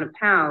X amount of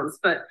pounds,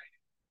 but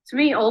to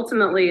me,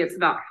 ultimately, it's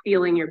about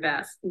feeling your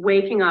best,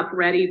 waking up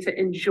ready to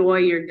enjoy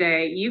your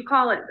day. You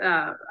call it,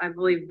 I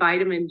believe,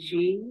 vitamin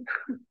G.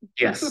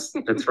 Yes,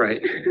 that's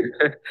right.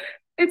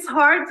 It's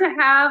hard to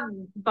have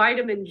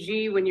vitamin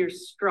G when you're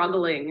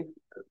struggling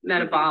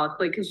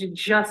metabolically because you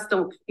just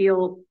don't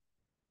feel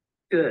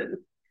good.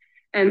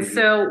 And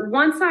so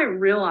once I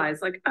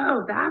realized, like,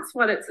 oh, that's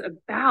what it's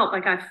about,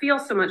 like I feel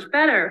so much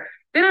better,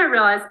 then I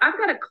realized I've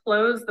got to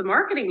close the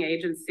marketing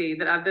agency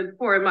that I've been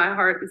pouring my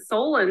heart and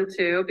soul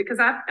into, because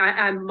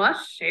I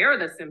must share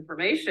this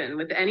information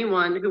with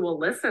anyone who will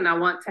listen. I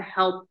want to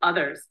help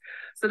others.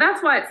 So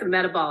that's why it's a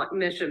metabolic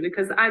mission,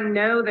 because I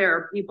know there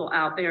are people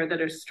out there that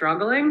are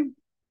struggling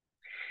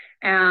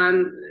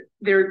and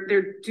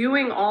they're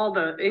doing all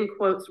the, in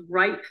quotes,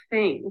 right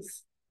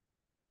things.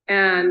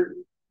 And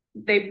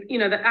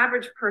the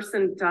average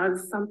person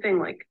does something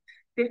like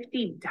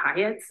 50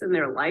 diets in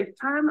their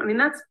lifetime. I mean,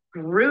 that's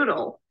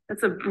brutal.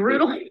 That's a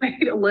brutal way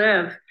to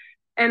live.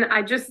 And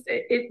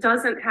it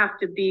doesn't have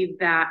to be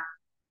that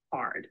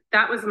hard.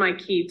 That was my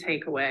key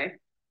takeaway.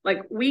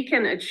 Like, we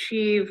can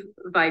achieve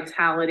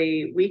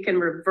vitality. We can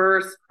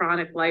reverse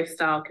chronic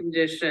lifestyle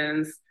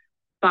conditions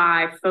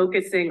by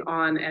focusing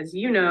on, as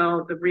you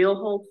know, the real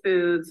whole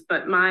foods.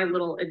 But my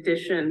little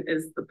addition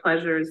is the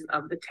pleasures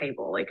of the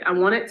table. Like, I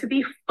want it to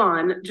be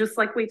fun, just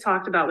like we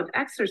talked about with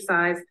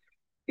exercise,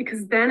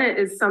 because then it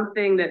is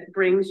something that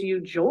brings you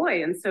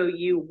joy. And so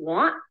you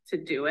want to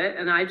do it.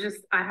 And I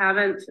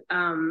haven't,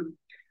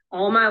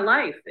 all my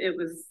life, it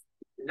was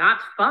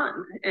not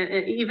fun.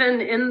 And even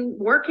in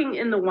working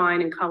in the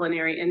wine and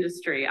culinary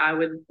industry, I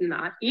would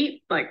not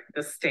eat like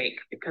the steak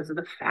because of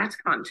the fat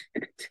content.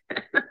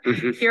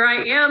 Here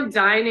I am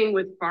dining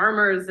with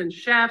farmers and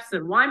chefs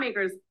and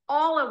winemakers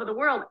all over the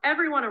world.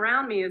 Everyone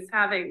around me is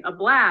having a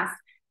blast.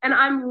 And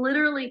I'm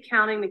literally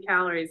counting the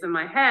calories in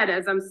my head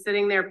as I'm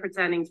sitting there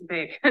pretending to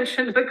pay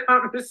attention to the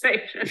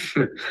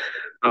conversation.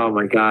 Oh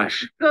my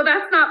gosh. So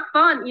that's not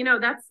fun.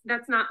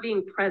 That's not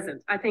being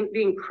present. I think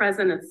being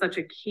present is such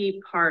a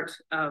key part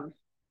of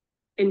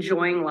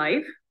enjoying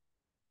life.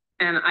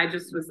 And I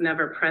just was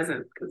never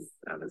present because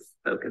I was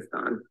focused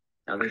on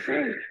other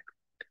things.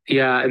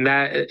 Yeah. And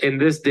that in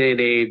this day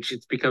and age,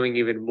 it's becoming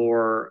even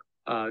more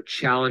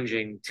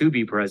challenging to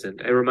be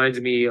present. It reminds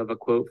me of a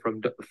quote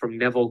from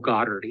Neville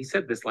Goddard. He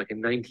said this like in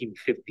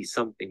 1950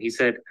 something. He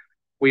said,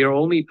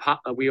 what did he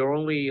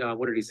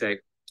say?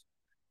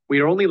 We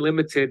are only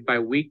limited by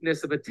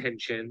weakness of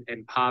attention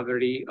and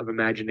poverty of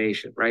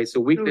imagination, right? So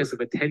weakness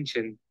of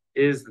attention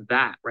is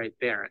that right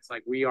there. It's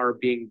like we are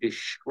being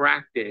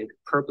distracted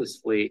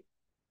purposefully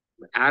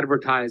with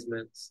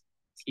advertisements,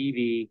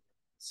 TV,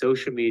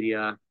 social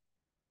media,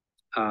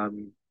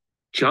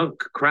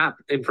 junk, crap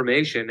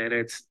information, and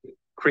it's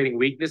creating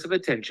weakness of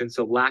attention.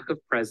 So lack of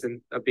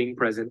being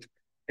present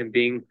and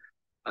being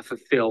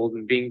fulfilled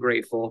and being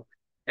grateful.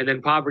 And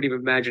then poverty of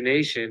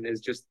imagination is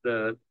just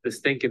the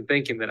stinking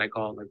thinking that I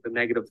call it, like the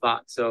negative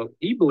thought. So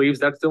he believes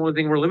that's the only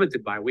thing we're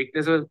limited by: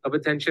 weakness of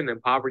attention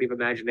and poverty of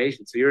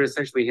imagination. So you're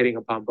essentially hitting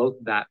upon both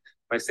of that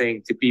by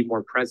saying to be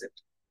more present.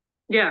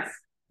 Yes.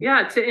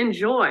 Yeah, to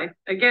enjoy.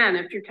 Again,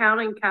 if you're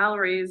counting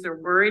calories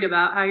or worried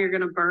about how you're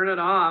going to burn it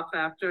off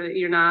after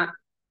you're not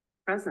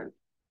present.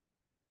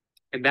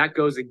 And that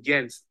goes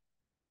against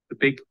the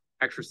big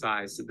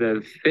exercise,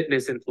 the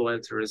fitness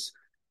influencers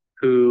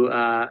who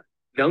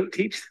don't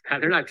teach that.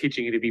 They're not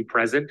teaching you to be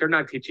present. They're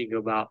not teaching you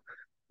about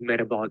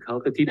metabolic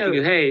health. They're teaching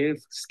you, hey,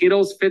 if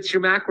Skittles fits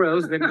your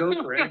macros, then go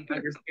for it and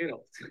have your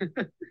Skittles.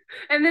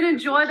 And then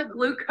enjoy the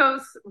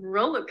glucose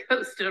roller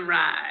coaster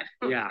ride.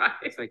 Yeah, right?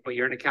 It's like, but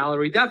you're in a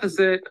calorie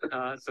deficit,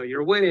 so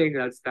you're winning.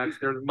 That's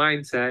their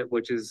mindset,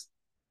 which is,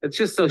 it's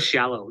just so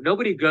shallow.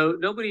 Nobody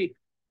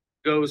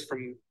goes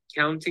from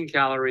counting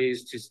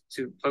calories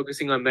to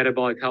focusing on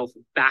metabolic health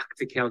back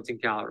to counting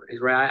calories,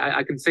 right?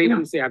 I can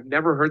safely say I've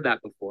never heard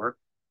that before.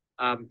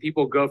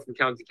 People go from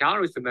counting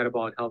calories to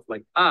metabolic health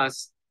like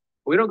us.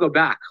 We don't go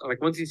back. Like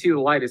once you see the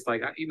light, it's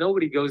like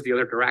nobody goes the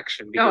other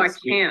direction. No, I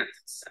can't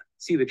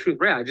see the truth.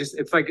 Yeah,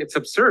 it's like it's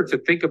absurd to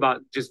think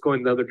about just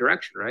going the other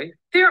direction, right?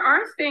 There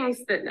are things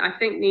that I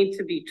think need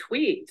to be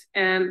tweaked,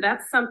 and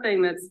that's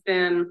something that's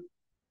been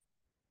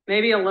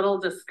maybe a little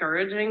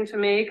discouraging to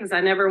me because I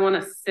never want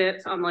to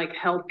sit on like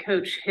Health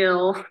Coach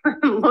Hill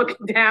and look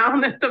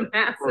down at the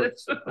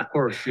masses. Of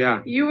course,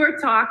 yeah. You were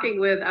talking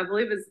with, I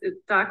believe it's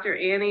Dr.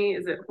 Annie,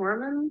 is it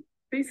Horman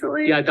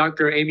recently? Yeah,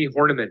 Dr. Amy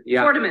Horniman.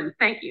 Yeah. Horniman,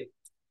 thank you.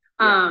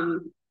 Yeah.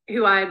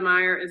 Who I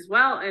admire as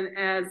well. And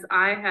as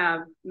I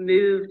have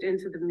moved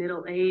into the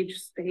middle age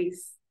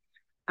space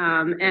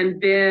and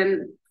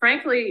been,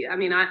 frankly, I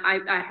mean,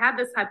 I had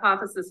this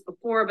hypothesis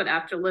before, but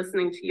after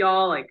listening to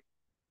y'all, like,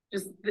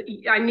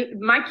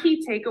 my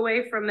key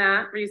takeaway from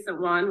that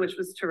recent one, which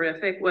was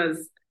terrific,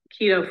 was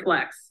Keto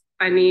Flex.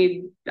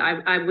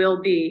 I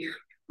will be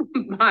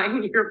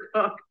buying your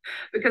book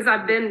because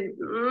I've been,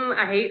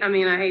 I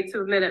hate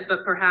to admit it,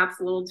 but perhaps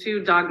a little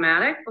too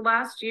dogmatic the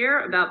last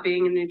year about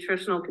being in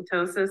nutritional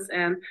ketosis.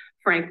 And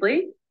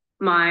frankly,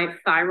 my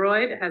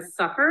thyroid has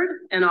suffered,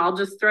 and I'll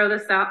just throw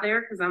this out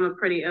there because I'm a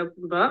pretty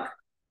open book.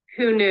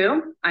 Who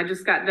knew? I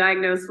just got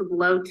diagnosed with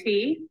low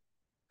T.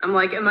 I'm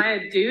like, am I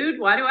a dude?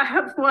 Why do I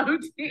have low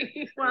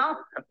T?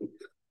 Well,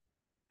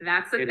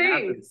 that's the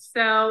thing. Happens.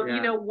 So,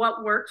 yeah.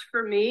 What worked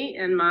for me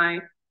in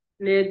my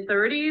mid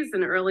 30s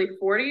and early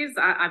 40s,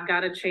 I've got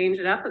to change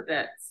it up a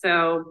bit.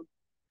 So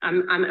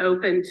I'm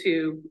open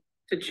to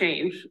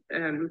change.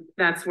 And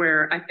that's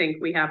where I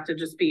think we have to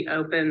just be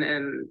open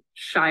and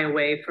shy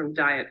away from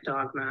diet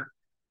dogma.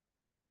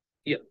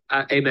 Yeah,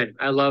 amen.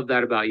 I love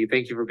that about you.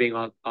 Thank you for being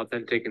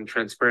authentic and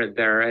transparent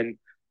there. And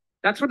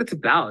that's what it's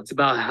about. It's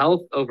about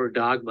health over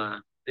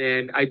dogma.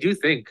 And I do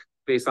think,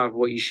 based off of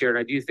what you shared,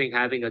 I do think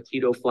having a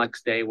Keto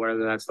Flex day,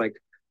 whether that's like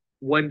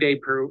one day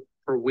per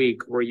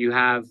week where you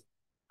have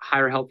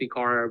higher healthy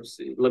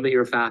carbs, limit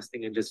your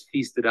fasting, and just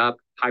feast it up,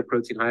 high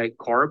protein, high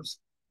carbs,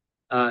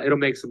 it'll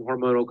make some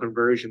hormonal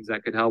conversions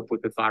that could help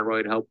with the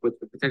thyroid, help with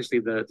potentially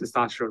the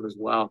testosterone as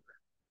well.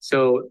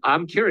 So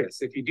I'm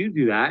curious, if you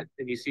do that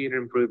and you see an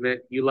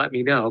improvement, you let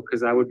me know,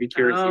 because I would be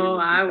curious. Oh,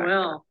 I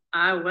will.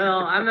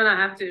 I'm going to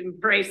have to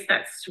embrace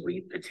that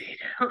sweet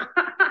potato.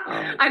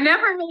 I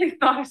never really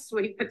thought a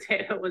sweet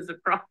potato was a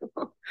problem.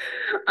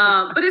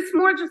 But it's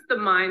more just the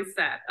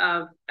mindset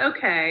of,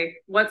 okay,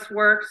 what's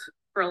worked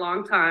for a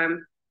long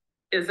time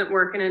isn't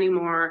working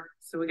anymore.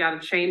 So we got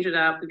to change it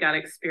up. We got to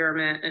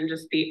experiment and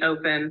just be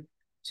open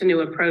to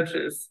new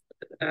approaches.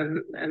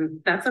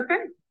 And that's okay.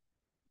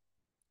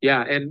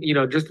 Yeah. And,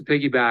 just to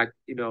piggyback,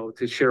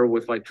 to share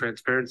with like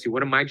transparency,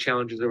 one of my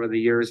challenges over the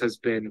years has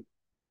been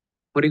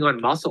putting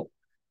on muscle.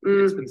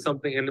 It's been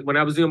something. And when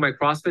I was doing my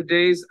CrossFit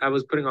days, I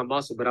was putting on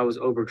muscle, but I was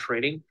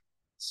overtraining.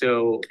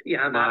 So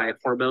my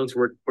hormones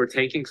were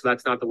tanking. So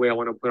that's not the way I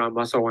want to put on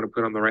muscle. I want to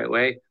put on the right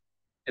way.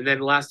 And then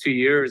the last 2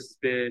 years, it's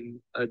been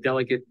a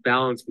delicate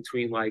balance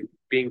between like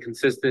being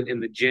consistent in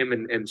the gym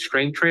and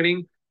strength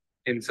training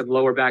and some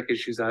lower back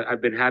issues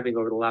I've been having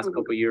over the last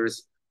couple of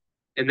years.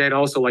 And then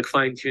also like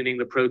fine tuning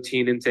the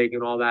protein intake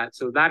and all that.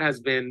 So that has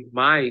been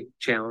my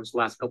challenge the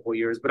last couple of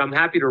years. But I'm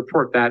happy to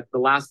report that the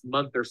last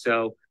month or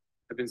so,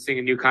 I've been seeing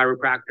a new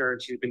chiropractor,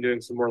 and she's been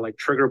doing some more like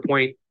trigger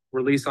point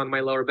release on my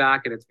lower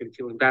back, and it's been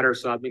feeling better.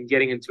 So I've been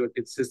getting into a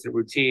consistent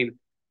routine,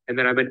 and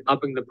then I've been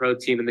upping the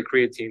protein and the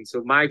creatine.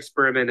 So my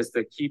experiment is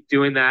to keep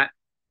doing that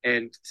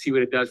and see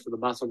what it does for the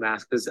muscle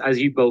mass. Because as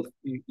you both,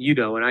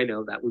 and I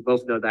know that we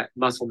both know that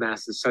muscle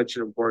mass is such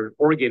an important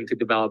organ to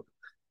develop,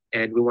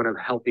 and we want to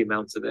have healthy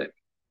amounts of it.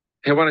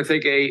 I want to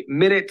take a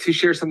minute to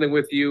share something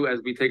with you as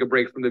we take a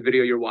break from the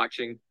video you're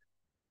watching.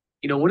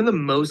 One of the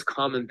most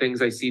common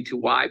things I see to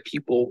why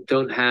people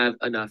don't have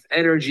enough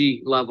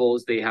energy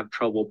levels, they have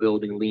trouble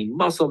building lean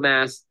muscle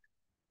mass,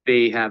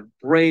 they have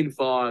brain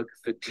fog,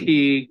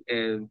 fatigue,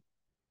 and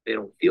they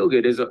don't feel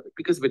good is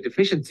because of a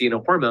deficiency in a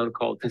hormone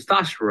called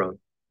testosterone.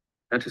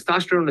 Now,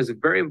 testosterone is a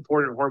very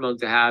important hormone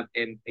to have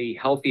in a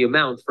healthy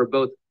amount for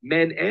both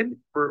men and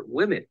for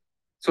women.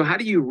 So how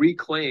do you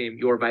reclaim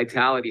your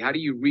vitality? How do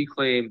you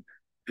reclaim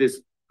this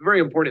very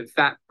important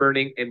fat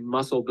burning and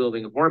muscle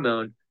building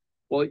hormone?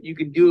 Well, you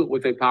can do it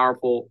with a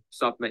powerful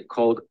supplement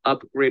called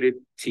Upgraded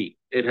Tea.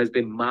 It has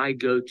been my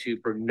go-to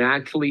for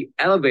naturally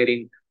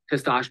elevating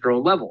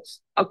testosterone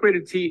levels.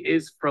 Upgraded Tea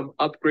is from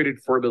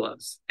Upgraded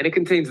Formulas, and it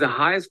contains the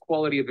highest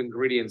quality of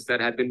ingredients that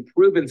have been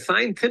proven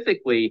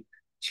scientifically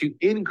to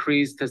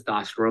increase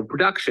testosterone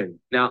production.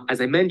 Now,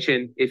 as I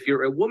mentioned, if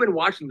you're a woman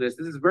watching this,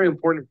 this is very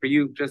important for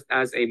you just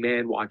as a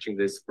man watching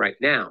this right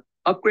now.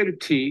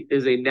 Upgraded Tea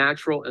is a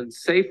natural and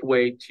safe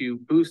way to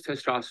boost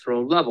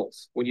testosterone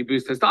levels. When you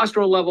boost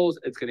testosterone levels,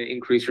 it's going to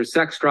increase your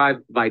sex drive,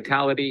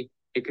 vitality.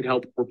 It could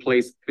help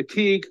replace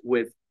fatigue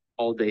with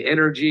all-day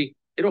energy.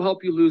 It'll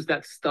help you lose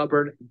that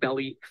stubborn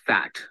belly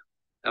fat.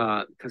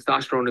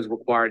 Testosterone is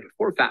required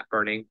for fat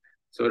burning,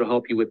 so it'll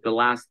help you with the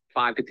last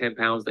 5 to 10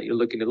 pounds that you're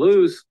looking to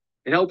lose.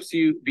 It helps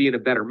you be in a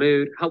better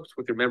mood, helps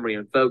with your memory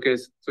and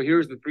focus. So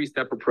here's the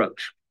 3-step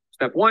approach.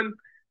 Step 1,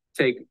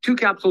 take 2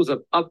 capsules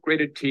of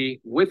Upgraded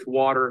Tea with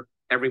water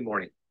every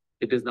morning.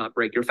 It does not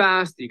break your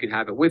fast. You can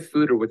have it with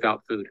food or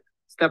without food.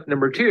 Step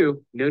number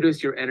 2,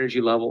 notice your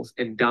energy levels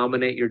and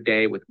dominate your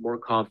day with more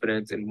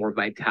confidence and more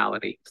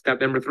vitality. Step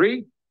number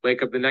 3,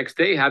 wake up the next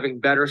day having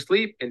better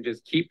sleep and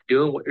just keep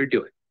doing what you're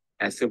doing.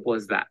 As simple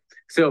as that.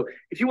 So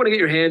if you want to get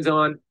your hands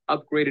on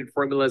Upgraded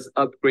Formulas,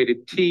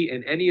 Upgraded Tea,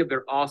 and any of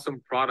their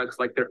awesome products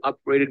like their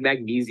Upgraded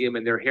Magnesium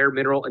and their hair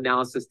mineral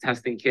analysis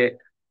testing kit,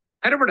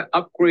 head over to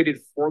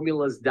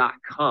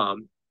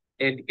upgradedformulas.com.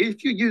 And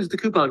if you use the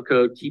coupon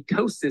code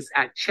ketosis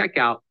at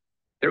checkout,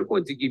 they're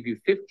going to give you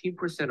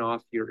 15%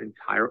 off your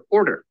entire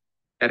order.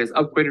 That is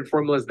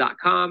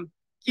upgradedformulas.com.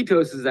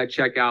 Ketosis at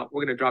checkout.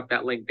 We're going to drop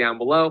that link down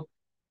below.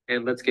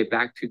 And let's get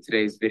back to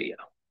today's video.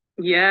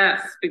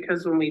 Yes,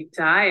 because when we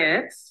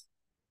diet,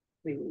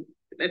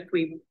 if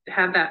we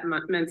have that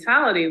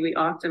mentality, we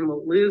often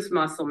will lose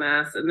muscle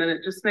mass, and then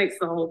it just makes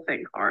the whole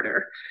thing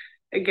harder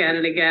again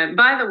and again.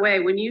 By the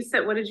way, when you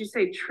said, what did you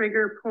say,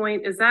 trigger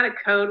point? Is that a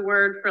code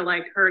word for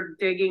like her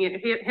digging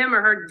it, him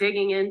or her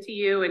digging into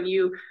you and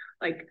you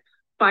like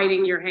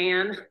biting your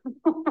hand?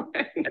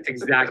 That's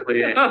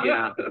exactly it.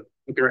 Yeah.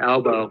 With your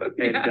elbow and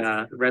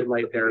yes. Red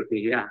light therapy.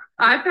 Yeah.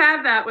 I've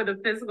had that with a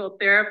physical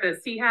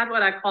therapist. He had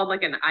what I called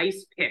like an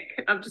ice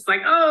pick. I'm just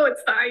like, oh,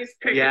 it's the ice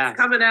pick. Yes. It's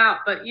coming out.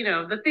 But you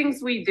know, the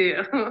things we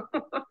do.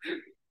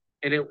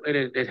 And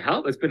it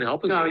helped. It's been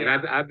helping me. Yeah.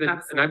 And I've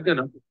done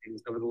other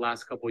things over the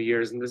last couple of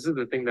years. And this is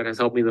the thing that has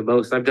helped me the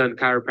most. I've done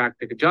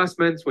chiropractic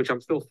adjustments, which I'm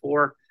still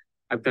for.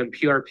 I've done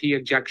PRP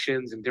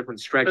injections and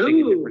different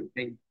stretching and different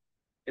things.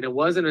 And it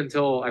wasn't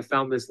until I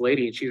found this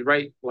lady, and she's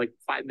right like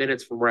 5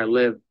 minutes from where I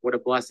live. What a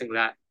blessing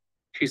that.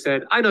 She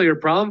said, I know your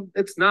problem.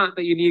 It's not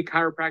that you need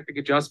chiropractic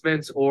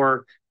adjustments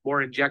or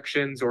more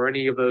injections or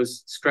any of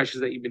those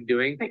stretches that you've been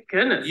doing. Thank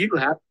goodness. You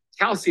have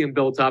calcium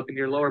built up in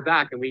your lower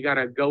back, and we got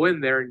to go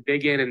in there and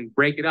dig in and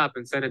break it up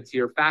and send it to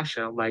your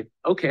fascia. I'm like,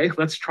 okay,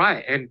 let's try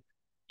it. And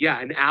yeah,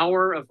 an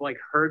hour of like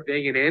her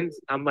digging in,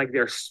 I'm like,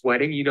 they're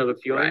sweating, you know, the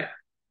feeling.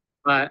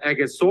 Right. I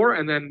get sore,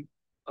 and then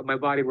my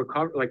body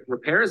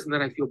repairs, and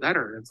then I feel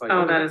better. It's like,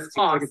 oh, that is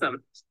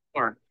awesome.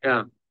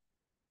 Yeah.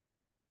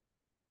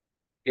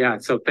 Yeah.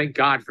 So thank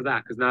God for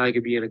that, because now I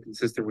could be in a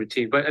consistent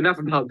routine. But enough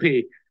about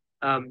me.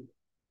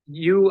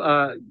 You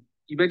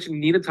mentioned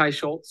Nina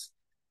Teicholz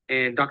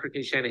and Dr.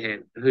 Kay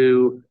Shanahan,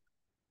 who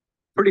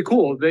pretty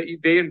cool. They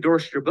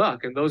endorsed your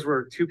book, and those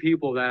were 2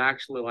 people that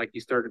actually like you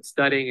started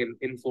studying and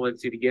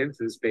influenced you to get into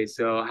this space.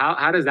 So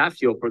how does that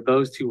feel for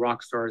those 2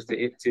 rock stars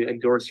to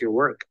endorse your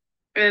work?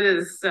 It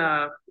is.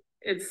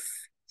 It's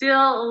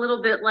still a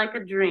little bit like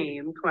a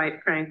dream,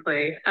 quite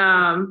frankly.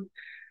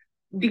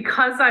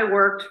 Because I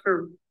worked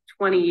for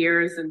 20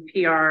 years in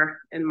PR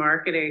and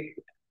marketing,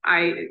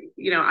 I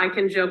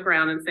can joke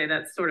around and say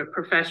that's sort of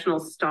professional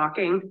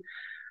stalking.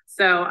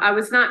 So I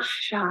was not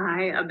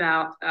shy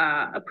about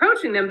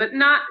approaching them, but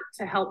not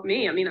to help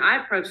me. I mean,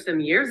 I approached them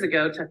years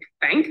ago to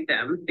thank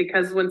them,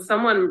 because when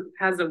someone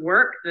has a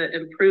work that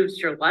improves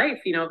your life,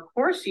 of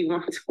course you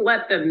want to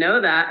let them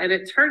know that. And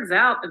it turns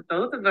out that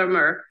both of them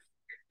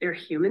they're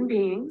human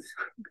beings.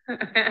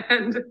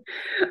 And,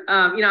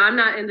 I'm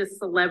not into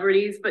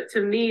celebrities, but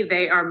to me,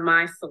 they are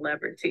my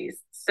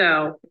celebrities.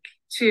 So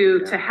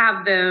to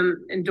have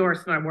them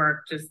endorse my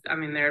work,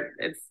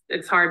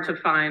 it's hard to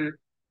find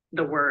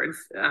the words.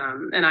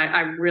 And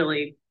I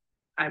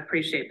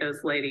appreciate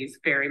those ladies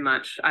very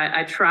much.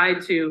 I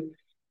tried to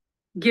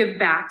give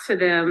back to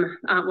them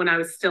when I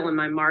was still in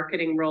my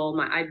marketing role.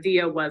 My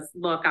idea was,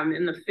 look, I'm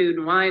in the food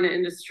and wine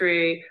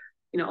industry.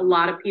 A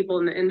lot of people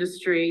in the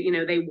industry,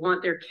 they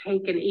want their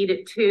cake and eat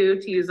it too,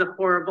 to use a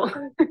horrible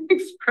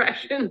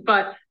expression.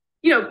 But,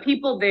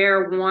 people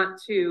there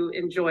want to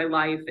enjoy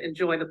life,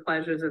 enjoy the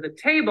pleasures of the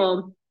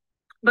table.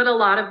 But a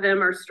lot of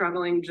them are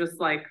struggling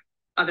just like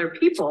other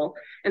people.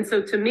 And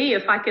so to me,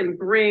 if I can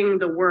bring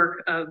the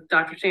work of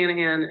Dr.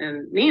 Shanahan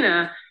and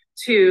Nina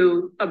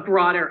to a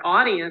broader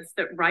audience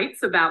that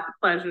writes about the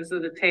pleasures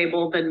of the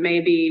table, then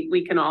maybe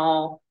we can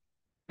all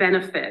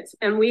benefit.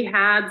 And we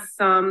had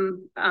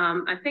some,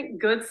 I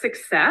think, good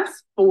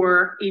success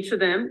for each of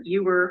them.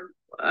 You were,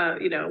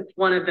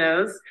 one of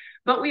those.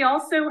 But we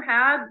also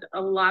had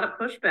a lot of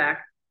pushback.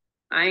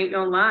 I ain't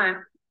gonna lie.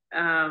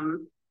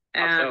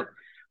 And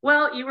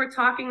well, you were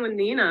talking with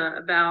Nina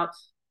about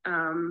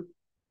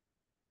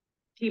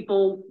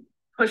people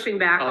pushing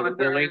back on her,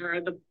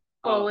 the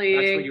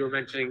bullying. That's what you were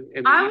mentioning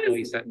in the email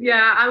you sent me.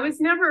 Yeah, I was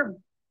never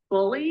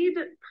bullied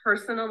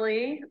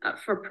personally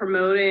for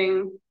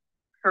promoting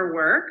her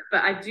work,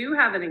 but I do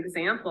have an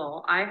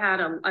example.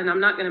 And I'm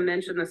not going to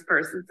mention this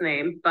person's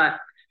name, but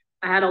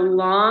I had a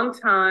long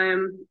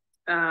time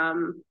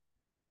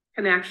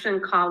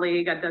connection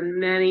colleague. I've done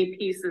many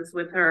pieces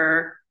with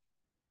her,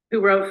 who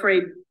wrote for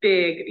a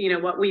big,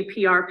 what we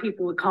PR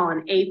people would call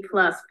an A+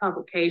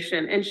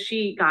 publication. And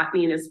she got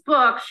Nina's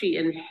book. She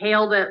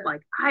inhaled it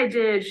like I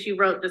did. She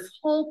wrote this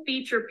whole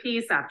feature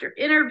piece after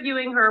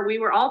interviewing her. We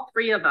were all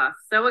three of us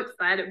so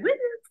excited.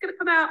 It's going to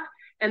come out.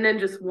 And then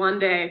just one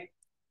day,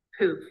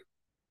 poof,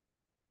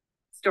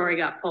 story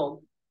got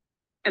pulled.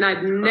 And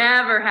I'd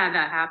never had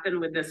that happen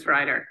with this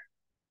writer.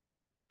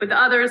 With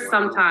others,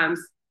 sometimes,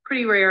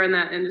 pretty rare in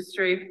that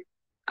industry,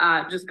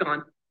 just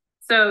gone.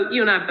 So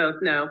you and I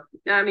both know.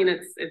 I mean,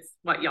 it's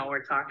what y'all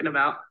were talking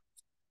about.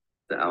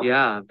 So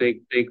yeah,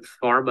 big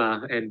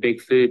pharma and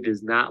big food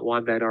does not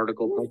want that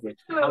article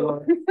published.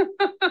 How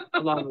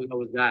long ago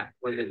was that?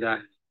 When did that?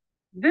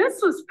 This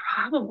was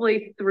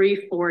probably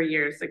 3-4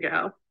 years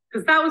ago,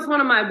 because that was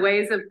one of my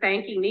ways of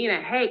thanking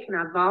Nina. Hey, can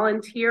I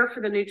volunteer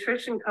for the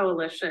Nutrition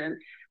Coalition?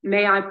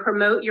 May I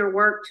promote your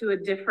work to a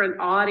different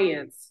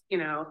audience?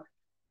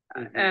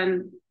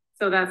 And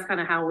so that's kind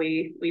of how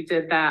we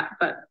did that.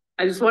 But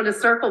I just wanted to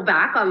circle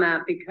back on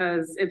that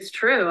because it's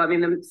true. I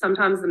mean,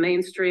 sometimes the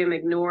mainstream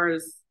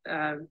ignores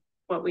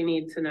what we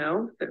need to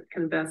know that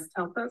can best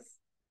help us.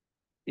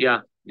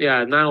 Yeah.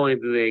 Not only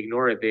do they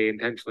ignore it, they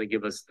intentionally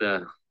give us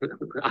the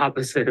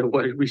opposite of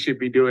what we should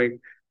be doing.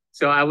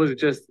 So I was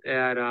just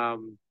at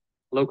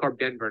Low Carb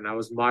Denver, and I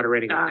was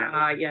moderating.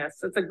 Yes,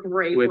 that's a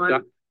great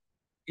one.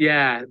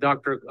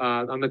 Doctor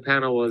on the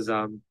panel was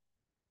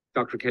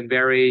Dr. Ken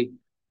Berry,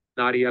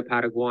 Nadia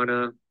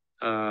Pataguana.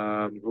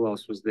 Who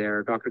else was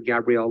there? Dr.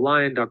 Gabrielle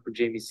Lyon, Dr.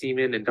 Jamie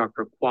Seaman, and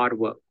Dr.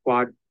 Quadwo.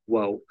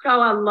 Oh,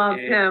 I love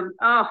him.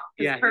 Oh,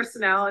 his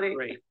personality. He's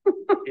great.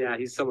 Yeah,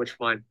 he's so much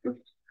fun.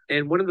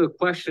 And one of the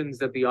questions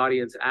that the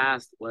audience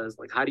asked was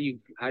like, how do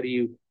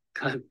you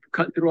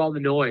cut through all the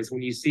noise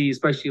when you see,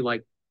 especially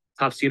like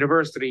Tufts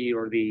University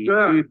or the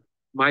food,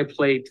 My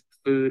Plate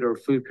food or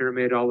food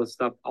pyramid, all this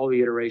stuff, all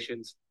the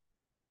iterations,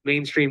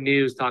 mainstream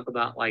news talk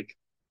about like,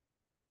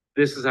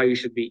 this is how you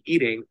should be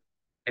eating,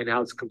 and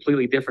how it's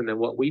completely different than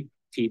what we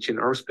teach in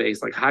our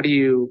space. Like, how do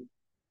you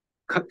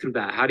cut through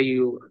that? How do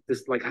you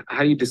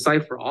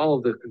decipher all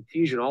of the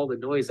confusion, all the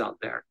noise out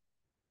there?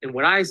 And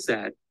what I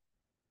said,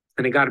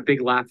 and it got a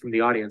big laugh from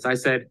the audience, I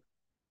said,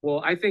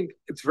 well, I think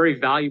it's very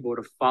valuable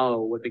to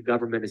follow what the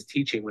government is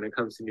teaching when it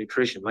comes to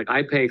nutrition. Like,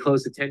 I pay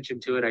close attention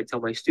to it. I tell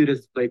my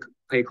students to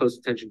pay close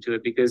attention to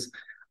it because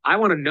I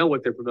want to know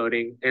what they're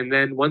promoting. And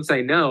then once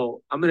I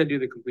know, I'm going to do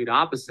the complete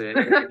opposite.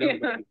 And I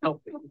know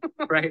help me,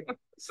 right?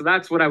 So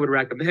that's what I would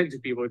recommend to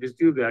people. Just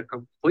do the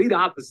complete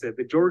opposite,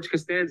 the George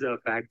Costanza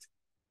effect,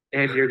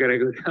 and you're going to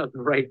go down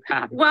the right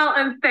path. Well,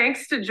 and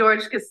thanks to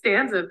George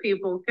Costanza,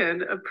 people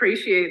can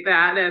appreciate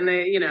that and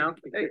they,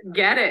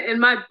 get it. In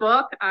my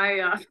book,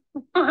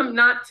 I'm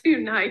not too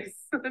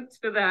nice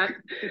to that.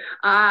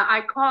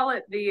 I call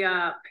it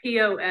the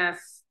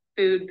POS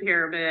food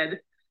pyramid.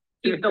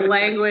 Keep the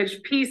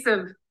language, piece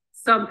of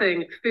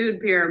something, food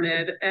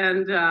pyramid.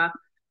 And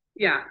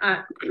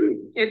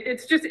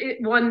it's just,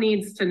 one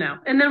needs to know.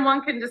 And then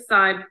one can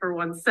decide for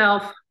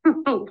oneself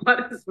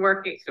what is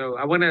working. So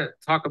I want to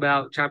talk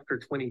about chapter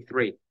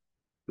 23.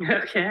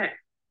 Okay.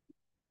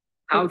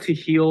 How to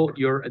heal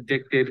your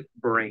addicted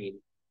brain.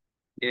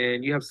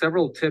 And you have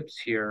several tips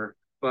here,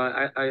 but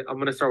I'm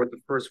going to start with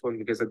the first one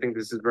because I think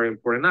this is very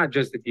important, not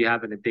just if you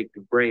have an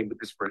addicted brain, but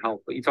just for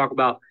health. But you talk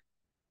about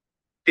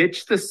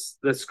ditch the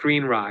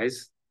screen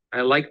rise.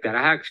 I like that.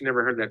 I actually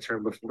never heard that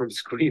term before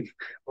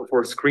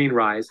screen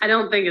rise. I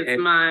don't think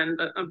it's mine,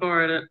 but I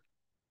borrowed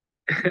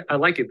it. I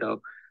like it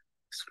though.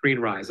 Screen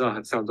rise. Oh,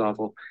 that sounds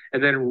awful.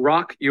 And then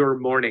rock your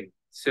morning.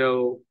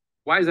 So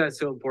why is that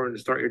so important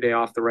to start your day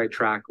off the right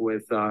track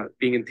with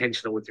being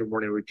intentional with your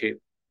morning routine?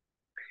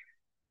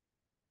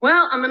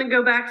 Well, I'm going to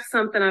go back to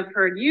something I've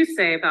heard you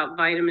say about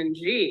vitamin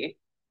G.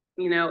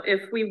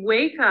 If we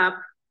wake up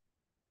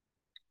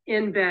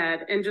in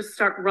bed and just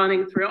start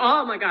running through,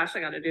 oh my gosh, I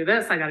got to do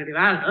this, I got to do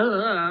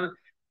that.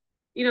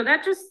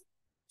 That just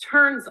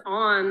turns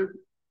on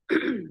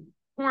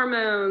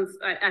hormones.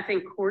 I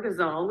think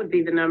cortisol would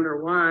be the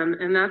number one.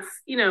 And that's,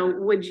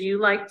 would you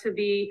like to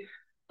be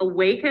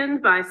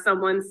awakened by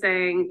someone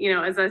saying,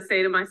 as I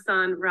say to my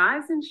son,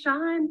 rise and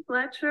shine,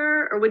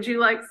 Fletcher? Or would you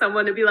like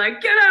someone to be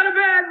like, get out of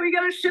bed, we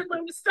got a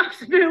shitload of stuff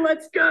to do,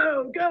 let's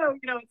go.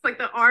 It's like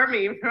the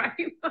army,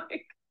 right?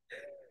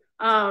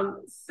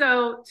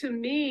 So to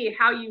me,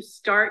 how you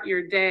start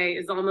your day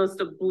is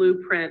almost a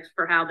blueprint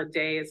for how the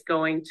day is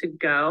going to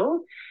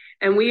go.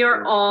 And we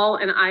are all,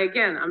 and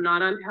I'm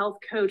not on health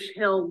coach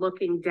hill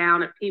looking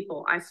down at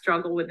people. I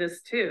struggle with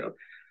this too.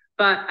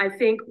 But I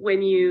think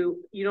when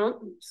you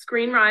don't,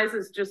 screen rise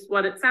is just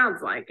what it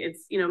sounds like.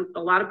 It's, a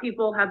lot of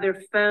people have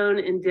their phone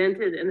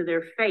indented into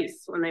their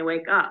face when they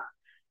wake up.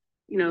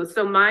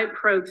 So my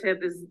pro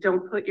tip is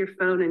don't put your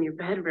phone in your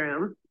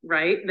bedroom,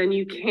 right? Then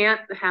you can't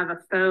have a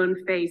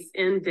phone face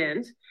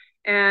indent.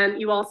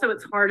 And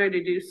it's harder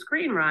to do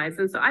screen rise.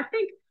 And so I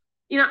think,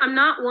 I'm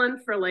not one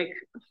for like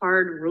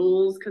hard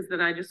rules because then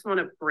I just want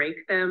to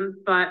break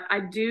them. But I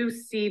do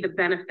see the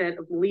benefit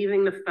of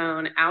leaving the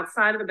phone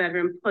outside of the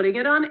bedroom, putting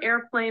it on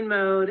airplane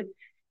mode,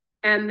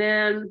 and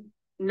then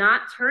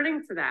not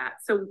turning to that.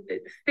 So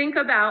think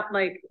about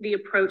like the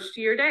approach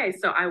to your day.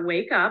 So I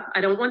wake up,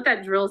 I don't want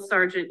that drill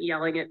sergeant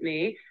yelling at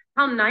me.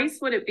 How nice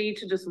would it be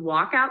to just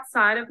walk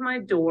outside of my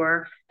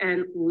door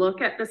and look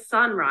at the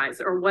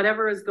sunrise or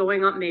whatever is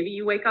going on? Maybe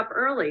you wake up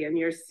early and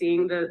you're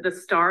seeing the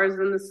stars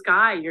in the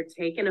sky. You're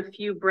taking a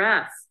few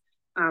breaths.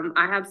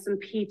 I have some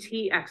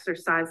PT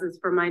exercises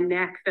for my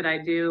neck that I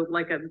do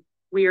like a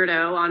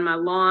weirdo on my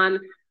lawn.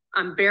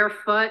 I'm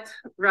barefoot,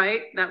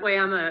 right? That way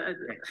I'm a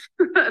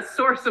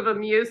source of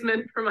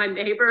amusement for my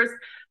neighbors.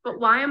 But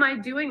why am I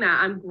doing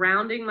that? I'm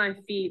grounding my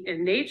feet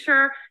in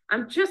nature.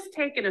 I'm just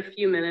taking a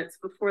few minutes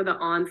before the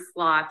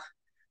onslaught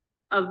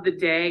of the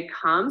day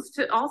comes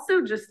to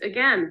also just,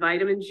 again,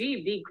 vitamin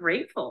G, be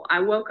grateful. I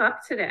woke up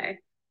today.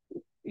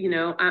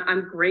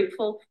 I'm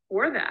grateful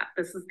for that.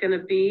 This is going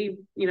to be,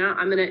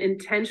 I'm going to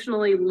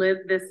intentionally live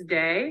this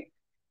day.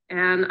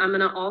 And I'm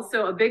going to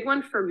also, a big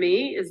one for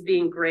me is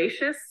being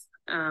gracious.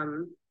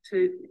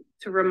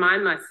 To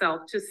remind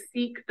myself to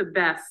seek the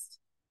best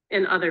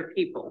in other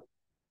people,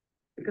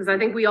 because I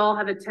think we all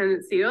have a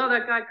tendency,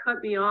 that guy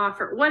cut me off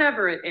or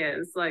whatever it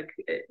is,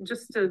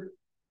 just to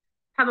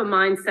have a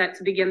mindset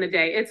to begin the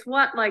day. It's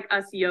what like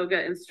us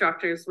yoga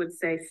instructors would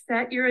say,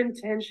 set your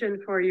intention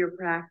for your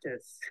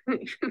practice.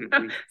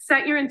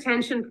 Set your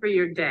intention for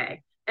your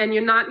day, and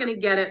you're not going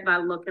to get it by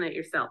looking at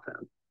your cell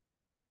phone.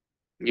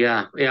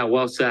 Yeah,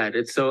 well said.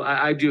 It's so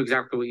I do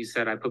exactly what you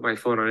said. I put my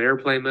phone on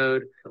airplane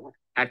mode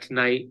at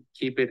night,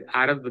 keep it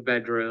out of the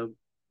bedroom.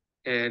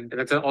 And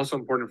that's also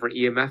important for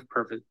EMF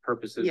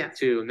purposes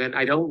too. And then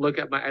I don't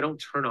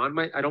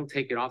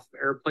take it off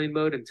airplane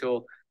mode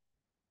until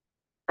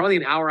probably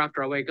an hour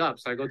after I wake up.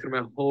 So I go through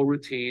my whole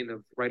routine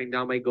of writing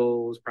down my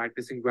goals,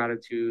 practicing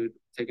gratitude,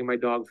 taking my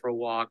dog for a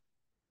walk,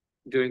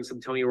 doing some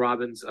Tony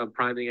Robbins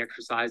priming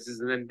exercises,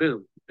 and then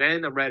boom,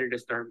 then I'm ready to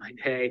start my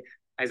day.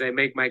 As I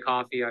make my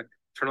coffee, I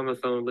turn on the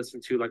phone,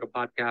 listen to like a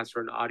podcast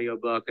or an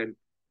audiobook, and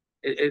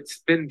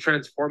it's been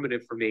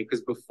transformative for me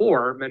because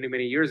before, many,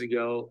 many years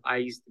ago, I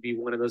used to be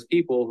one of those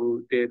people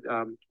who did,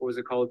 what was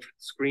it called?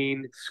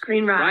 Screen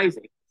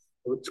rising.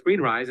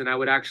 Screen rise. And I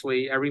would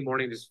actually every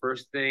morning, just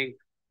first thing,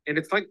 and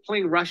it's like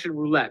playing Russian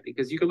roulette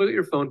because you can look at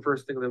your phone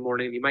first thing in the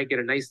morning. You might get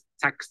a nice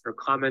text or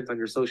comment on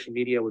your social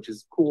media, which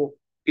is cool.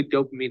 Good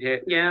dopamine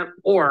hit. Yeah.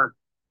 Or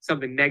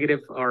something negative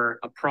or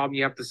a problem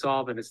you have to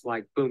solve. And it's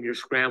like, boom, you're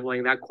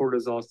scrambling. That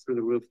cortisol's through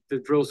the roof. The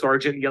drill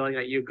sergeant yelling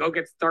at you, go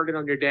get started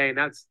on your day. And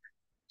that's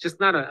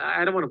just I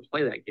don't want to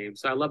play that game.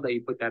 So I love that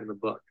you put that in the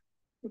book.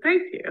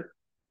 Thank you.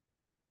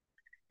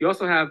 You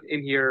also have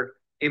in here,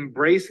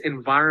 embrace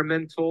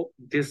environmental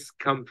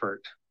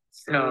discomfort.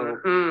 So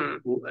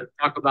let's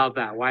talk about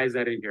that. Why is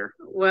that in here?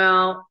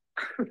 Well,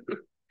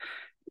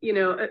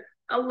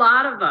 a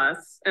lot of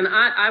us, and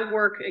I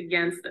work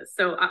against this.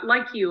 So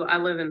like you, I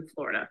live in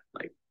Florida.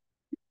 Like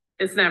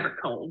it's never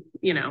cold.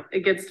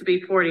 It gets to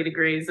be 40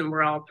 degrees and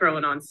we're all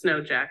throwing on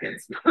snow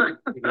jackets.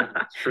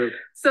 That's true.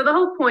 So the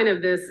whole point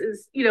of this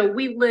is,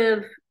 we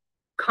live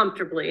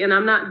comfortably, and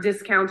I'm not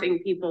discounting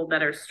people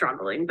that are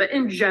struggling, but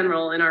in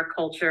general, in our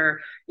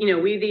culture,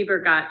 we've either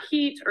got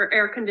heat or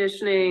air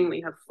conditioning.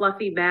 We have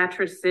fluffy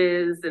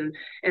mattresses and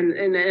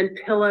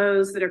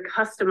pillows that are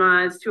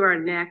customized to our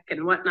neck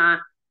and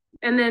whatnot.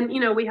 And then,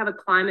 we have a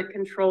climate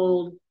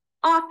controlled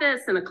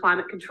office and a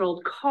climate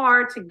controlled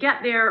car to get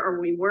there, or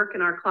we work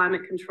in our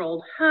climate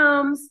controlled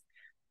homes.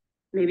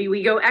 Maybe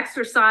we go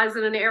exercise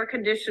in an air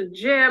conditioned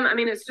gym. I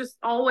mean, it's just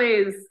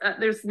always,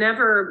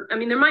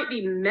 there might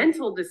be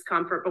mental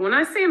discomfort, but when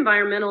I say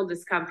environmental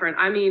discomfort,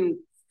 I mean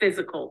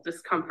physical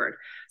discomfort.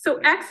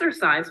 So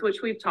exercise,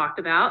 which we've talked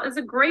about, is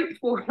a great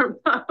form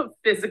of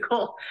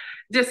physical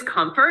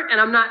discomfort. And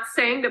I'm not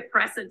saying to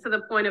press it to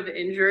the point of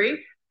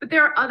injury, but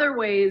there are other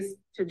ways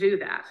to do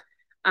that.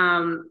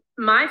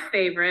 My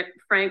favorite,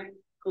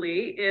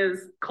 frankly,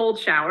 is cold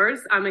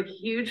showers. I'm a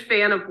huge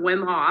fan of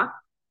Wim Hof.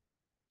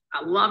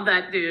 I love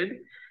that dude.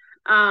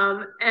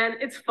 And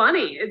it's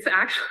funny. It's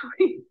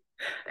actually,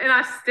 and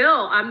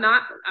I'm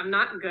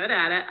not good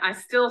at it. I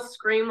still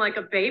scream like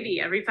a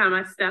baby every time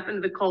I step into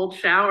the cold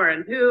shower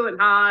and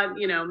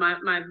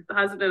my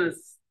husband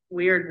is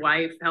weird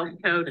wife, health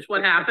coach.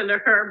 What happened to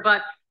her?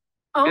 But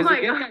Does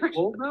it get that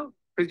cold though?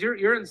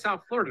 Because you're in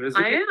South Florida. Does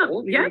it I get am.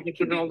 cold? Yeah, You it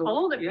can get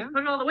cold if you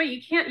put it all the way.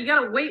 You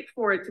got to wait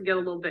for it to get a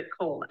little bit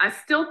cold. I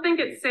still think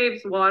it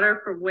saves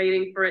water for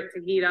waiting for it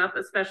to heat up,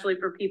 especially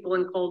for people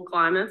in cold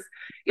climates.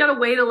 You got to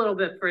wait a little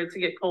bit for it to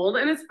get cold.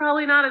 And it's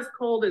probably not as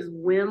cold as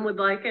Wim would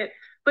like it,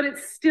 but it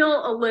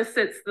still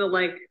elicits the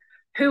like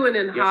hooing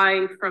and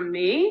hawing from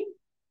me.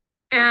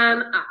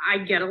 And I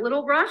get a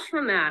little rush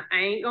from that. I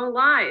ain't gonna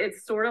lie.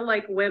 It's sort of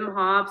like Wim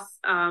Hof's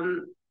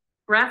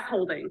breath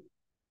holding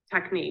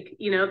technique.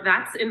 You know,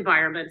 that's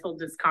environmental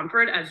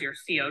discomfort as your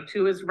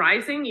CO2 is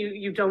rising.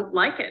 You don't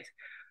like it.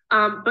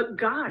 But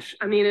gosh,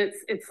 I mean,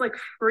 it's like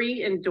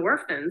free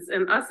endorphins,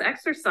 and us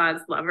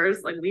exercise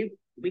lovers, like we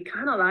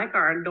kind of like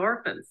our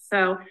endorphins.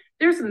 So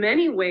there's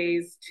many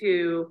ways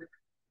to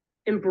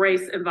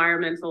embrace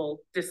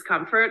environmental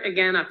discomfort.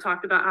 Again, I've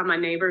talked about how my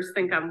neighbors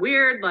think I'm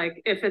weird. Like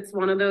if it's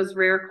one of those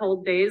rare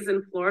cold days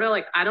in Florida,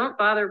 like I don't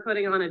bother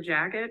putting on a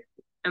jacket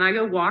and I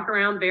go walk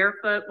around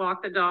barefoot,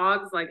 walk the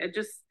dogs. Like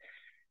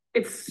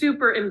it's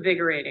super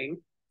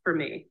invigorating for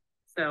me.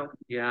 So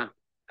yeah,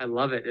 I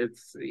love it.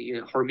 It's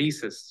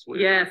hormesis.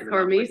 Yes,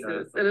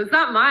 hormesis. And it's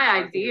not my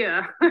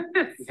idea.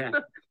 Yeah.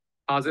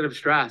 Positive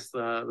stress.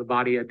 The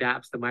body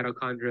adapts, the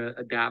mitochondria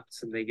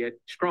adapts, and they get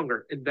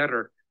stronger and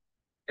better.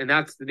 And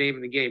that's the name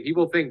of the game.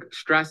 People think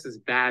stress is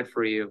bad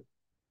for you.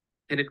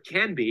 And it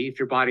can be if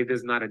your body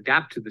does not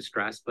adapt to the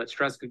stress, but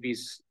stress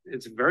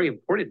it's very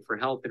important for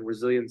health and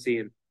resiliency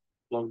and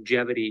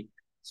longevity.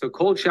 So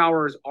cold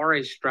showers are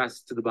a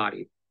stress to the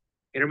body.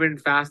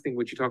 Intermittent fasting,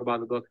 which you talk about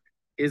in the book,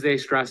 is a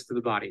stress to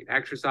the body.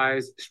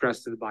 Exercise,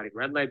 stress to the body.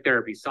 Red light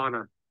therapy,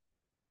 sauna.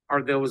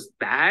 Are those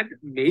bad?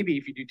 Maybe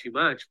if you do too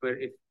much, but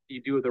if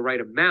you do the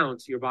right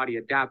amounts, your body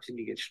adapts and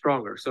you get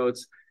stronger. So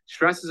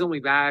stress is only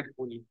bad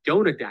when you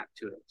don't adapt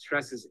to it.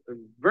 Stress is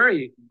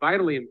very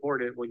vitally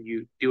important when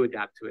you do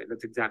adapt to it. And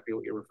that's exactly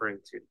what you're referring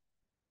to.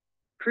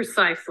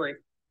 Precisely.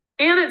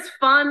 And it's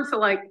fun to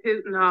like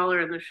hoot and holler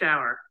in the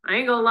shower. I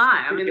ain't gonna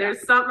lie. I mean,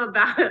 there's something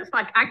about it.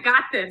 Like, I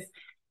got this.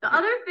 The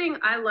other thing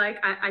I like,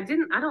 I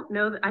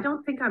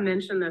don't think I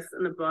mentioned this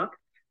in the book,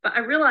 but I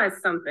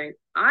realized something.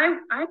 I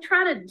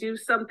try to do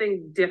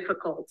something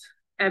difficult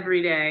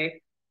every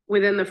day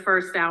within the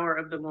first hour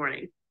of the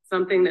morning.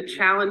 Something that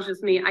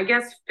challenges me, I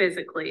guess,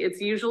 physically.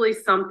 It's usually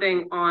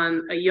something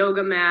on a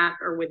yoga mat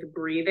or with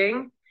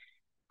breathing.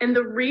 And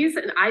the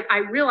reason I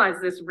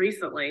realized this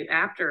recently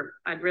after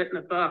I'd written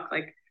the book,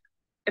 like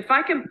if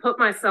I can put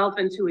myself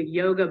into a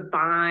yoga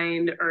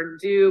bind or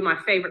do my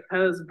favorite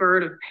pose,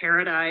 bird of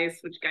paradise,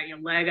 which got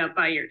your leg up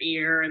by your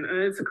ear, and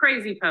it's a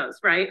crazy pose,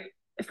 right?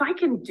 If I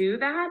can do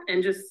that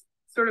and just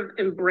sort of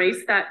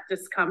embrace that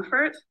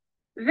discomfort,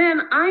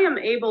 then I am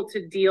able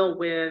to deal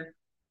with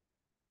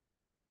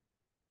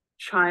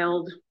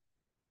child,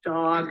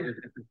 dog,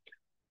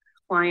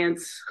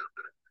 clients,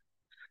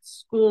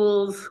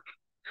 schools,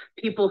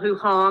 people who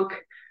honk,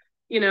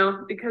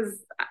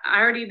 because I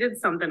already did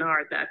something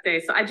hard that day.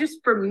 So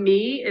for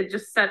me, it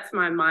just sets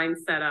my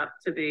mindset up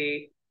to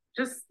be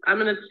because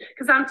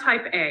I'm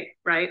type A,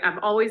 right? I've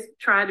always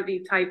tried to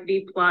be type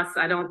B plus.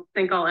 I don't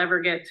think I'll ever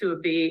get to a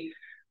B,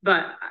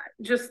 but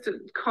just to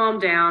calm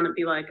down and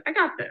be like, I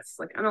got this.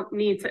 Like, I don't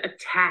need to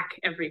attack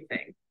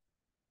everything.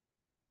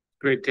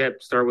 Great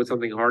tip. Start with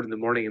something hard in the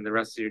morning and the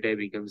rest of your day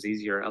becomes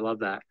easier. I love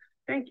that.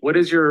 Thank you. What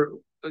is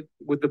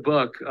with the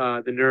book,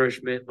 The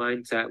Nourishment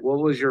Mindset,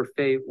 what is your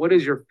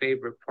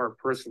favorite part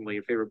personally,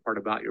 your favorite part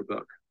about your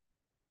book?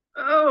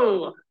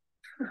 Oh,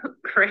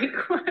 great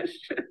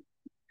question.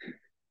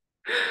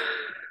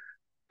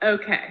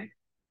 Okay.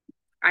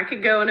 I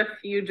could go in a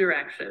few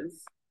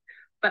directions,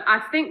 but I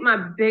think my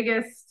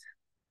biggest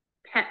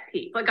pet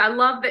peeve, like I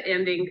love the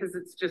ending because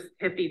it's just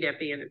hippy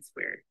dippy and it's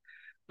weird.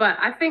 But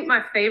I think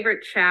my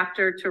favorite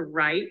chapter to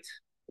write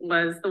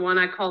was the one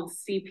I called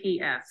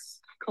CPS,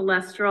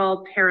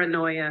 Cholesterol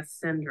Paranoia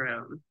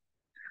Syndrome.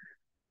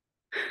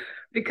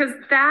 Because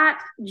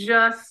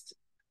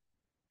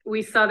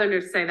we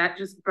Southerners say that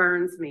just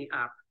burns me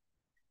up.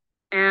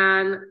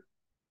 And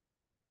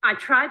I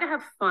tried to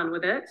have fun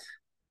with it.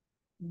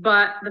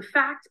 But the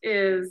fact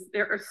is,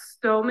 there are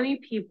so many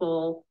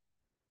people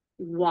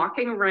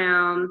walking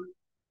around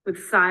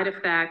with side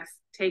effects,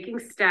 taking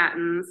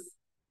statins,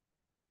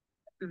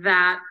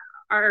 that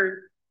are,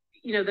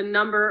 the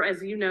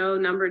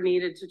number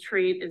needed to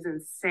treat is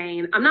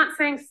insane. I'm not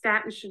saying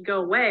statins should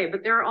go away,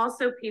 but there are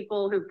also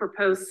people who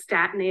propose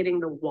statinating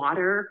the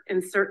water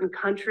in certain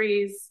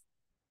countries.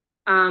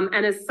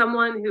 And as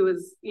someone who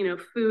is,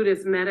 food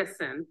is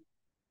medicine,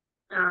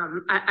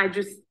 I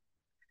just,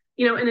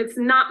 and it's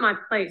not my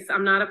place.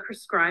 I'm not a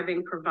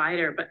prescribing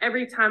provider, but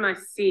every time I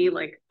see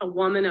like a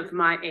woman of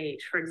my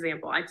age, for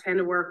example, I tend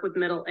to work with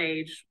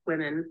middle-aged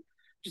women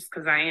just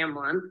because I am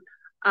one.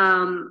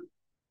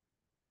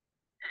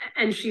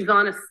 And she's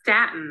on a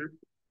statin,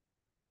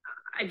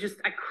 I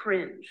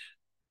cringe,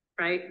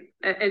 right?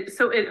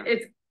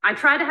 I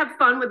try to have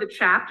fun with the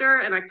chapter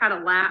and I kind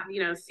of laugh,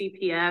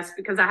 CPS,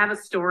 because I have a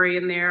story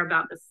in there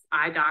about this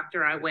eye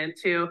doctor I went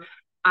to.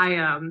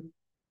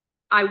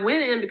 I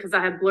went in because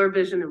I had blurred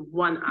vision in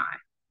one eye,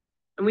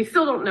 and we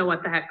still don't know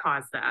what the heck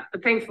caused that,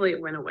 but thankfully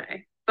it went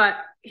away. But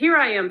here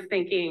I am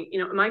thinking,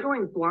 am I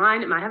going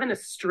blind? Am I having a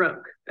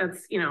stroke?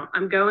 That's,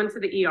 I'm going to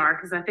the ER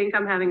because I think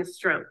I'm having a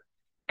stroke.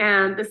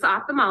 And this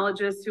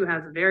ophthalmologist, who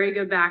has a very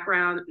good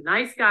background,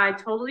 nice guy,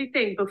 totally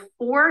think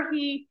before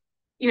he,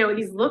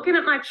 he's looking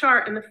at my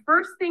chart, and the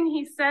first thing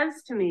he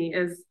says to me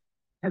is,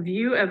 have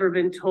you ever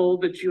been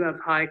told that you have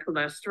high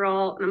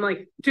cholesterol? And I'm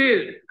like,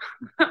 dude,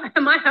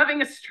 am I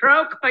having a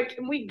stroke? Like,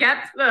 can we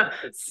get to the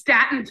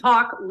statin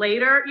talk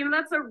later?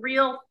 That's a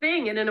real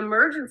thing in an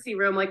emergency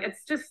room. Like,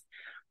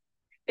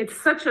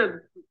 it's such a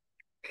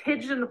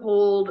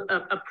pigeonholed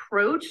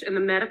approach in the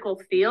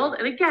medical field.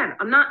 And again,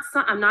 I'm not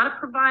a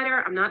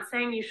provider. I'm not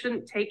saying you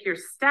shouldn't take your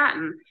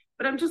statin,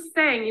 but I'm just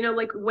saying,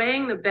 like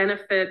weighing the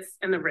benefits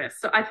and the risks.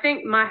 So I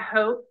think my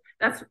hope,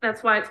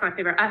 that's why it's my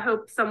favorite. I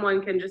hope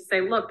someone can just say,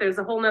 look, there's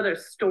a whole nother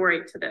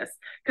story to this.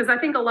 Because I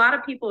think a lot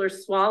of people are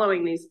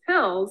swallowing these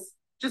pills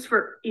just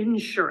for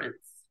insurance,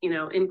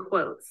 in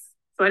quotes.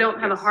 So I don't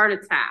have a heart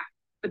attack.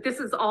 But this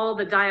is all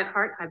the diet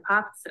heart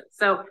hypothesis.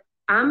 So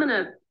I'm going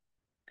to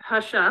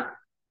hush up,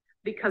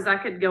 because I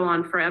could go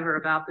on forever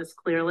about this,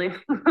 clearly.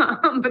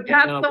 But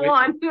that's the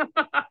one.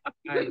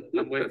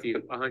 I'm with you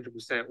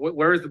 100%.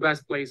 Where is the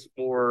best place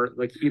for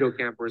the keto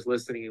campers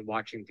listening and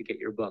watching to get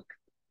your book?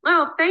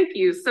 Well, thank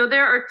you. So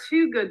there are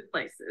two good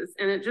places,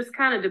 and it just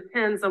kind of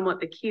depends on what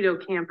the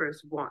keto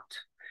campers want.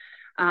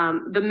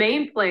 The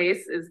main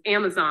place is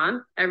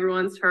Amazon.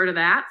 Everyone's heard of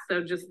that.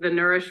 So just The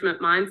Nourishment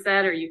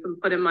Mindset, or you can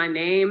put in my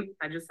name.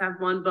 I just have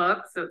one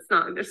book, so it's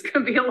not, there's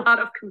going to be a lot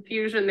of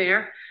confusion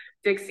there.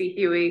 Dixie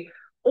Huey.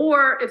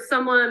 Or if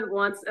someone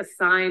wants a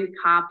signed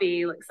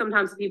copy, like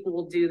sometimes people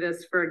will do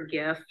this for a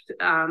gift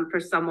for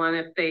someone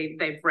if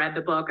they've read the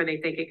book or they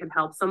think it can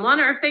help someone,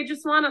 or if they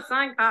just want a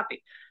signed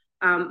copy.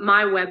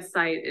 My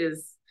website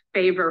is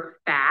Favor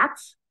Fat,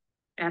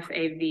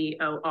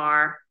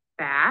 FAVOR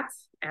Fat,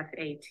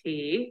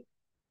 FAT.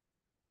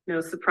 No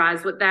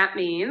surprise what that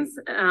means.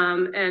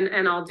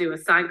 And I'll do a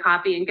signed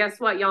copy. And guess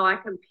what, y'all? I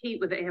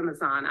compete with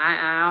Amazon.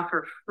 I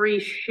offer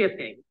free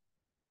shipping.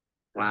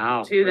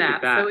 Wow. To that.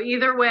 So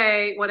either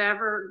way,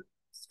 whatever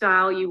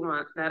style you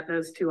want,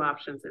 those two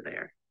options are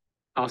there.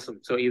 Awesome.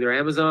 So either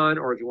Amazon,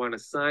 or if you want a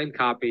signed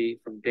copy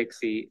from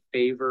Dixie,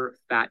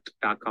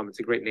 favorfat.com. It's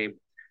a great name.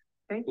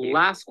 Thank you.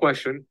 Last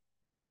question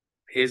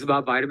is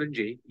about vitamin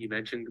G. You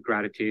mentioned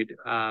gratitude.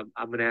 I'm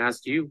going to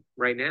ask you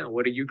right now,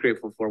 what are you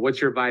grateful for?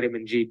 What's your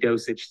vitamin G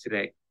dosage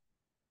today?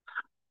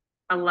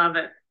 I love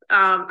it.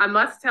 I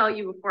must tell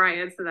you before I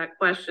answer that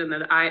question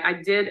that I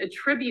did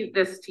attribute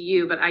this to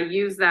you, but I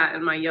used that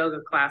in my yoga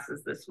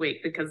classes this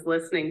week, because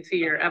listening to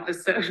your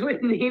episode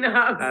with Nina,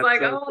 I was like,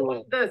 so cool. I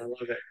love this. I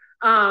love it.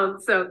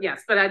 So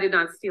yes, but I did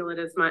not steal it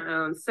as my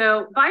own.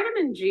 So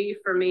vitamin G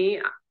for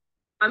me,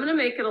 I'm going to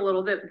make it a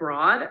little bit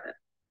broad.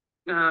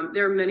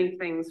 There are many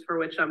things for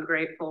which I'm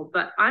grateful,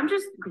 but I'm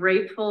just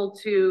grateful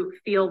to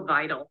feel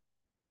vital.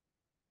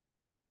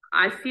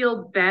 I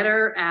feel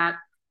better at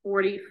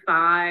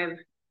 45,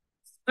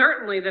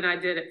 certainly than I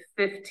did at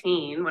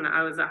 15 when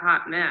I was a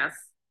hot mess.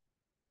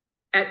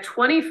 At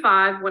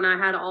 25, when I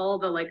had all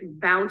the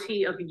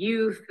bounty of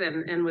youth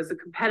and was a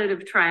competitive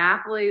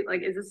triathlete,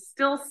 it's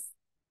still,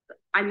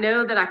 I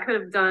know that I could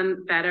have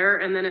done better.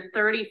 And then at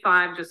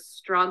 35, just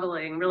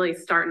struggling, really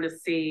starting to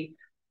see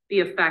the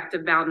effect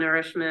of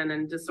malnourishment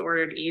and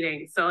disordered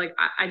eating. So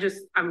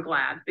I'm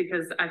glad,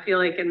 because I feel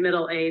like in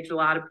middle age, a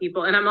lot of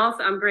people, and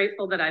I'm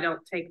grateful that I don't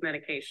take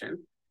medication.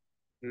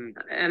 And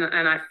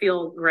I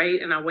feel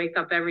great, and I wake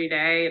up every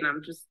day and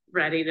I'm just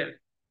ready to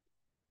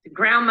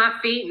ground my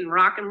feet and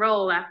rock and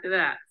roll after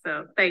that.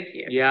 So thank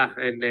you. Yeah.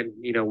 And then,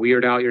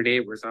 weird out your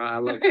neighbors. I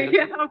love that.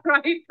 Yeah,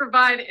 right.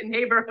 Provide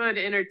neighborhood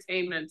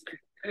entertainment.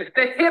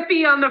 The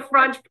hippie on the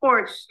front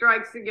porch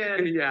strikes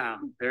again. Yeah,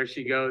 there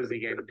she goes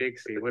again.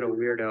 Dixie, what a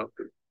weirdo.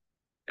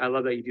 I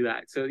love that you do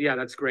that. So yeah,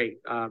 that's great.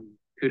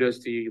 Kudos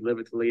to you. You live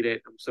it to lead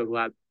it. I'm so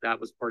glad that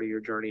was part of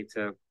your journey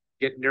to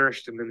get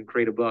nourished and then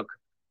create a book.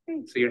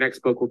 So your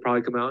next book will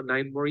probably come out in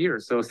 9 more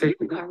years. So stay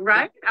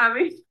right. I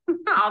mean,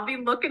 I'll be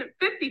looking at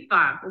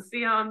 55. We'll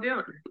see how I'm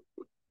doing.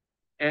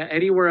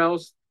 Anywhere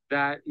else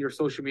that your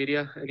social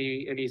media,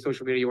 any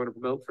social media you want to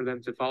promote for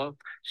them to follow?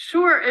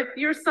 Sure. If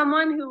you're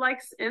someone who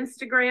likes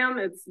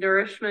Instagram, it's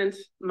Nourishment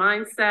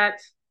Mindset.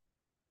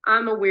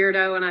 I'm a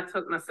weirdo and I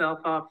took myself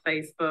off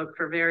Facebook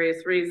for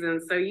various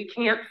reasons. So you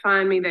can't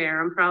find me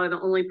there. I'm probably the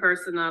only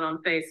person not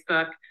on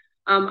Facebook.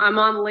 I'm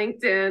on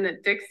LinkedIn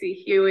at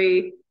Dixie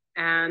Huey.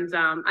 And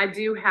I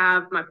do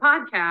have my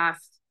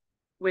podcast,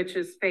 which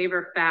is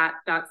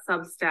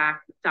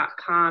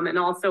favorfat.substack.com, and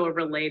also a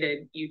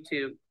related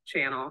YouTube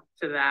channel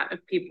to that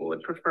if people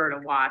would prefer to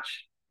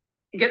watch.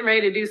 I'm getting ready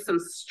to do some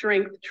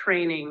strength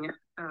training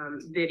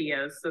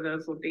videos. So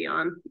those will be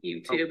on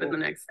YouTube in the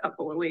next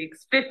couple of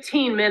weeks.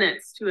 15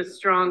 minutes to a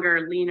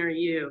stronger, leaner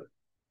you.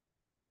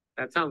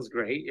 That sounds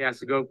great. Yeah,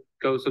 so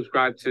go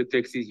subscribe to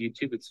Dixie's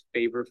YouTube. It's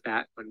Favor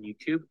Fat on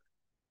YouTube.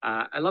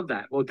 I love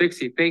that. Well,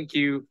 Dixie, thank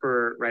you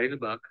for writing the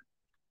book.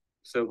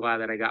 So glad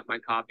that I got my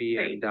copy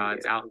and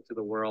it's out into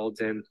the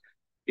world, and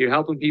you're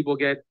helping people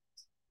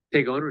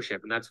take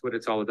ownership. And that's what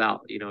it's all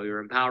about. You're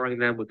empowering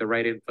them with the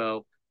right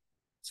info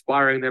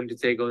inspiring them to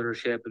take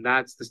ownership. And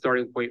that's the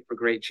starting point for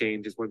great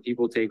change, is when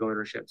people take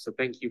ownership. So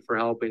thank you for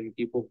helping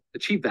people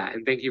achieve that.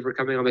 And thank you for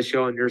coming on the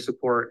show and your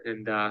support.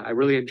 And I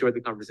really enjoyed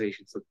the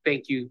conversation. So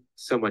thank you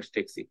so much,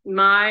 Dixie.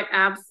 My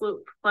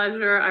absolute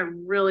pleasure. I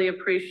really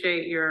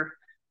appreciate your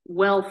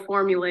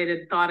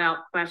well-formulated, thought-out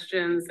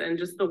questions and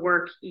just the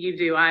work you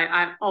do.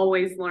 I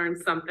always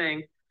learn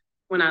something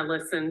when I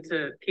listen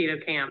to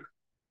Keto Kamp.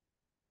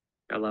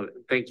 I love it.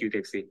 Thank you,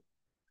 Dixie.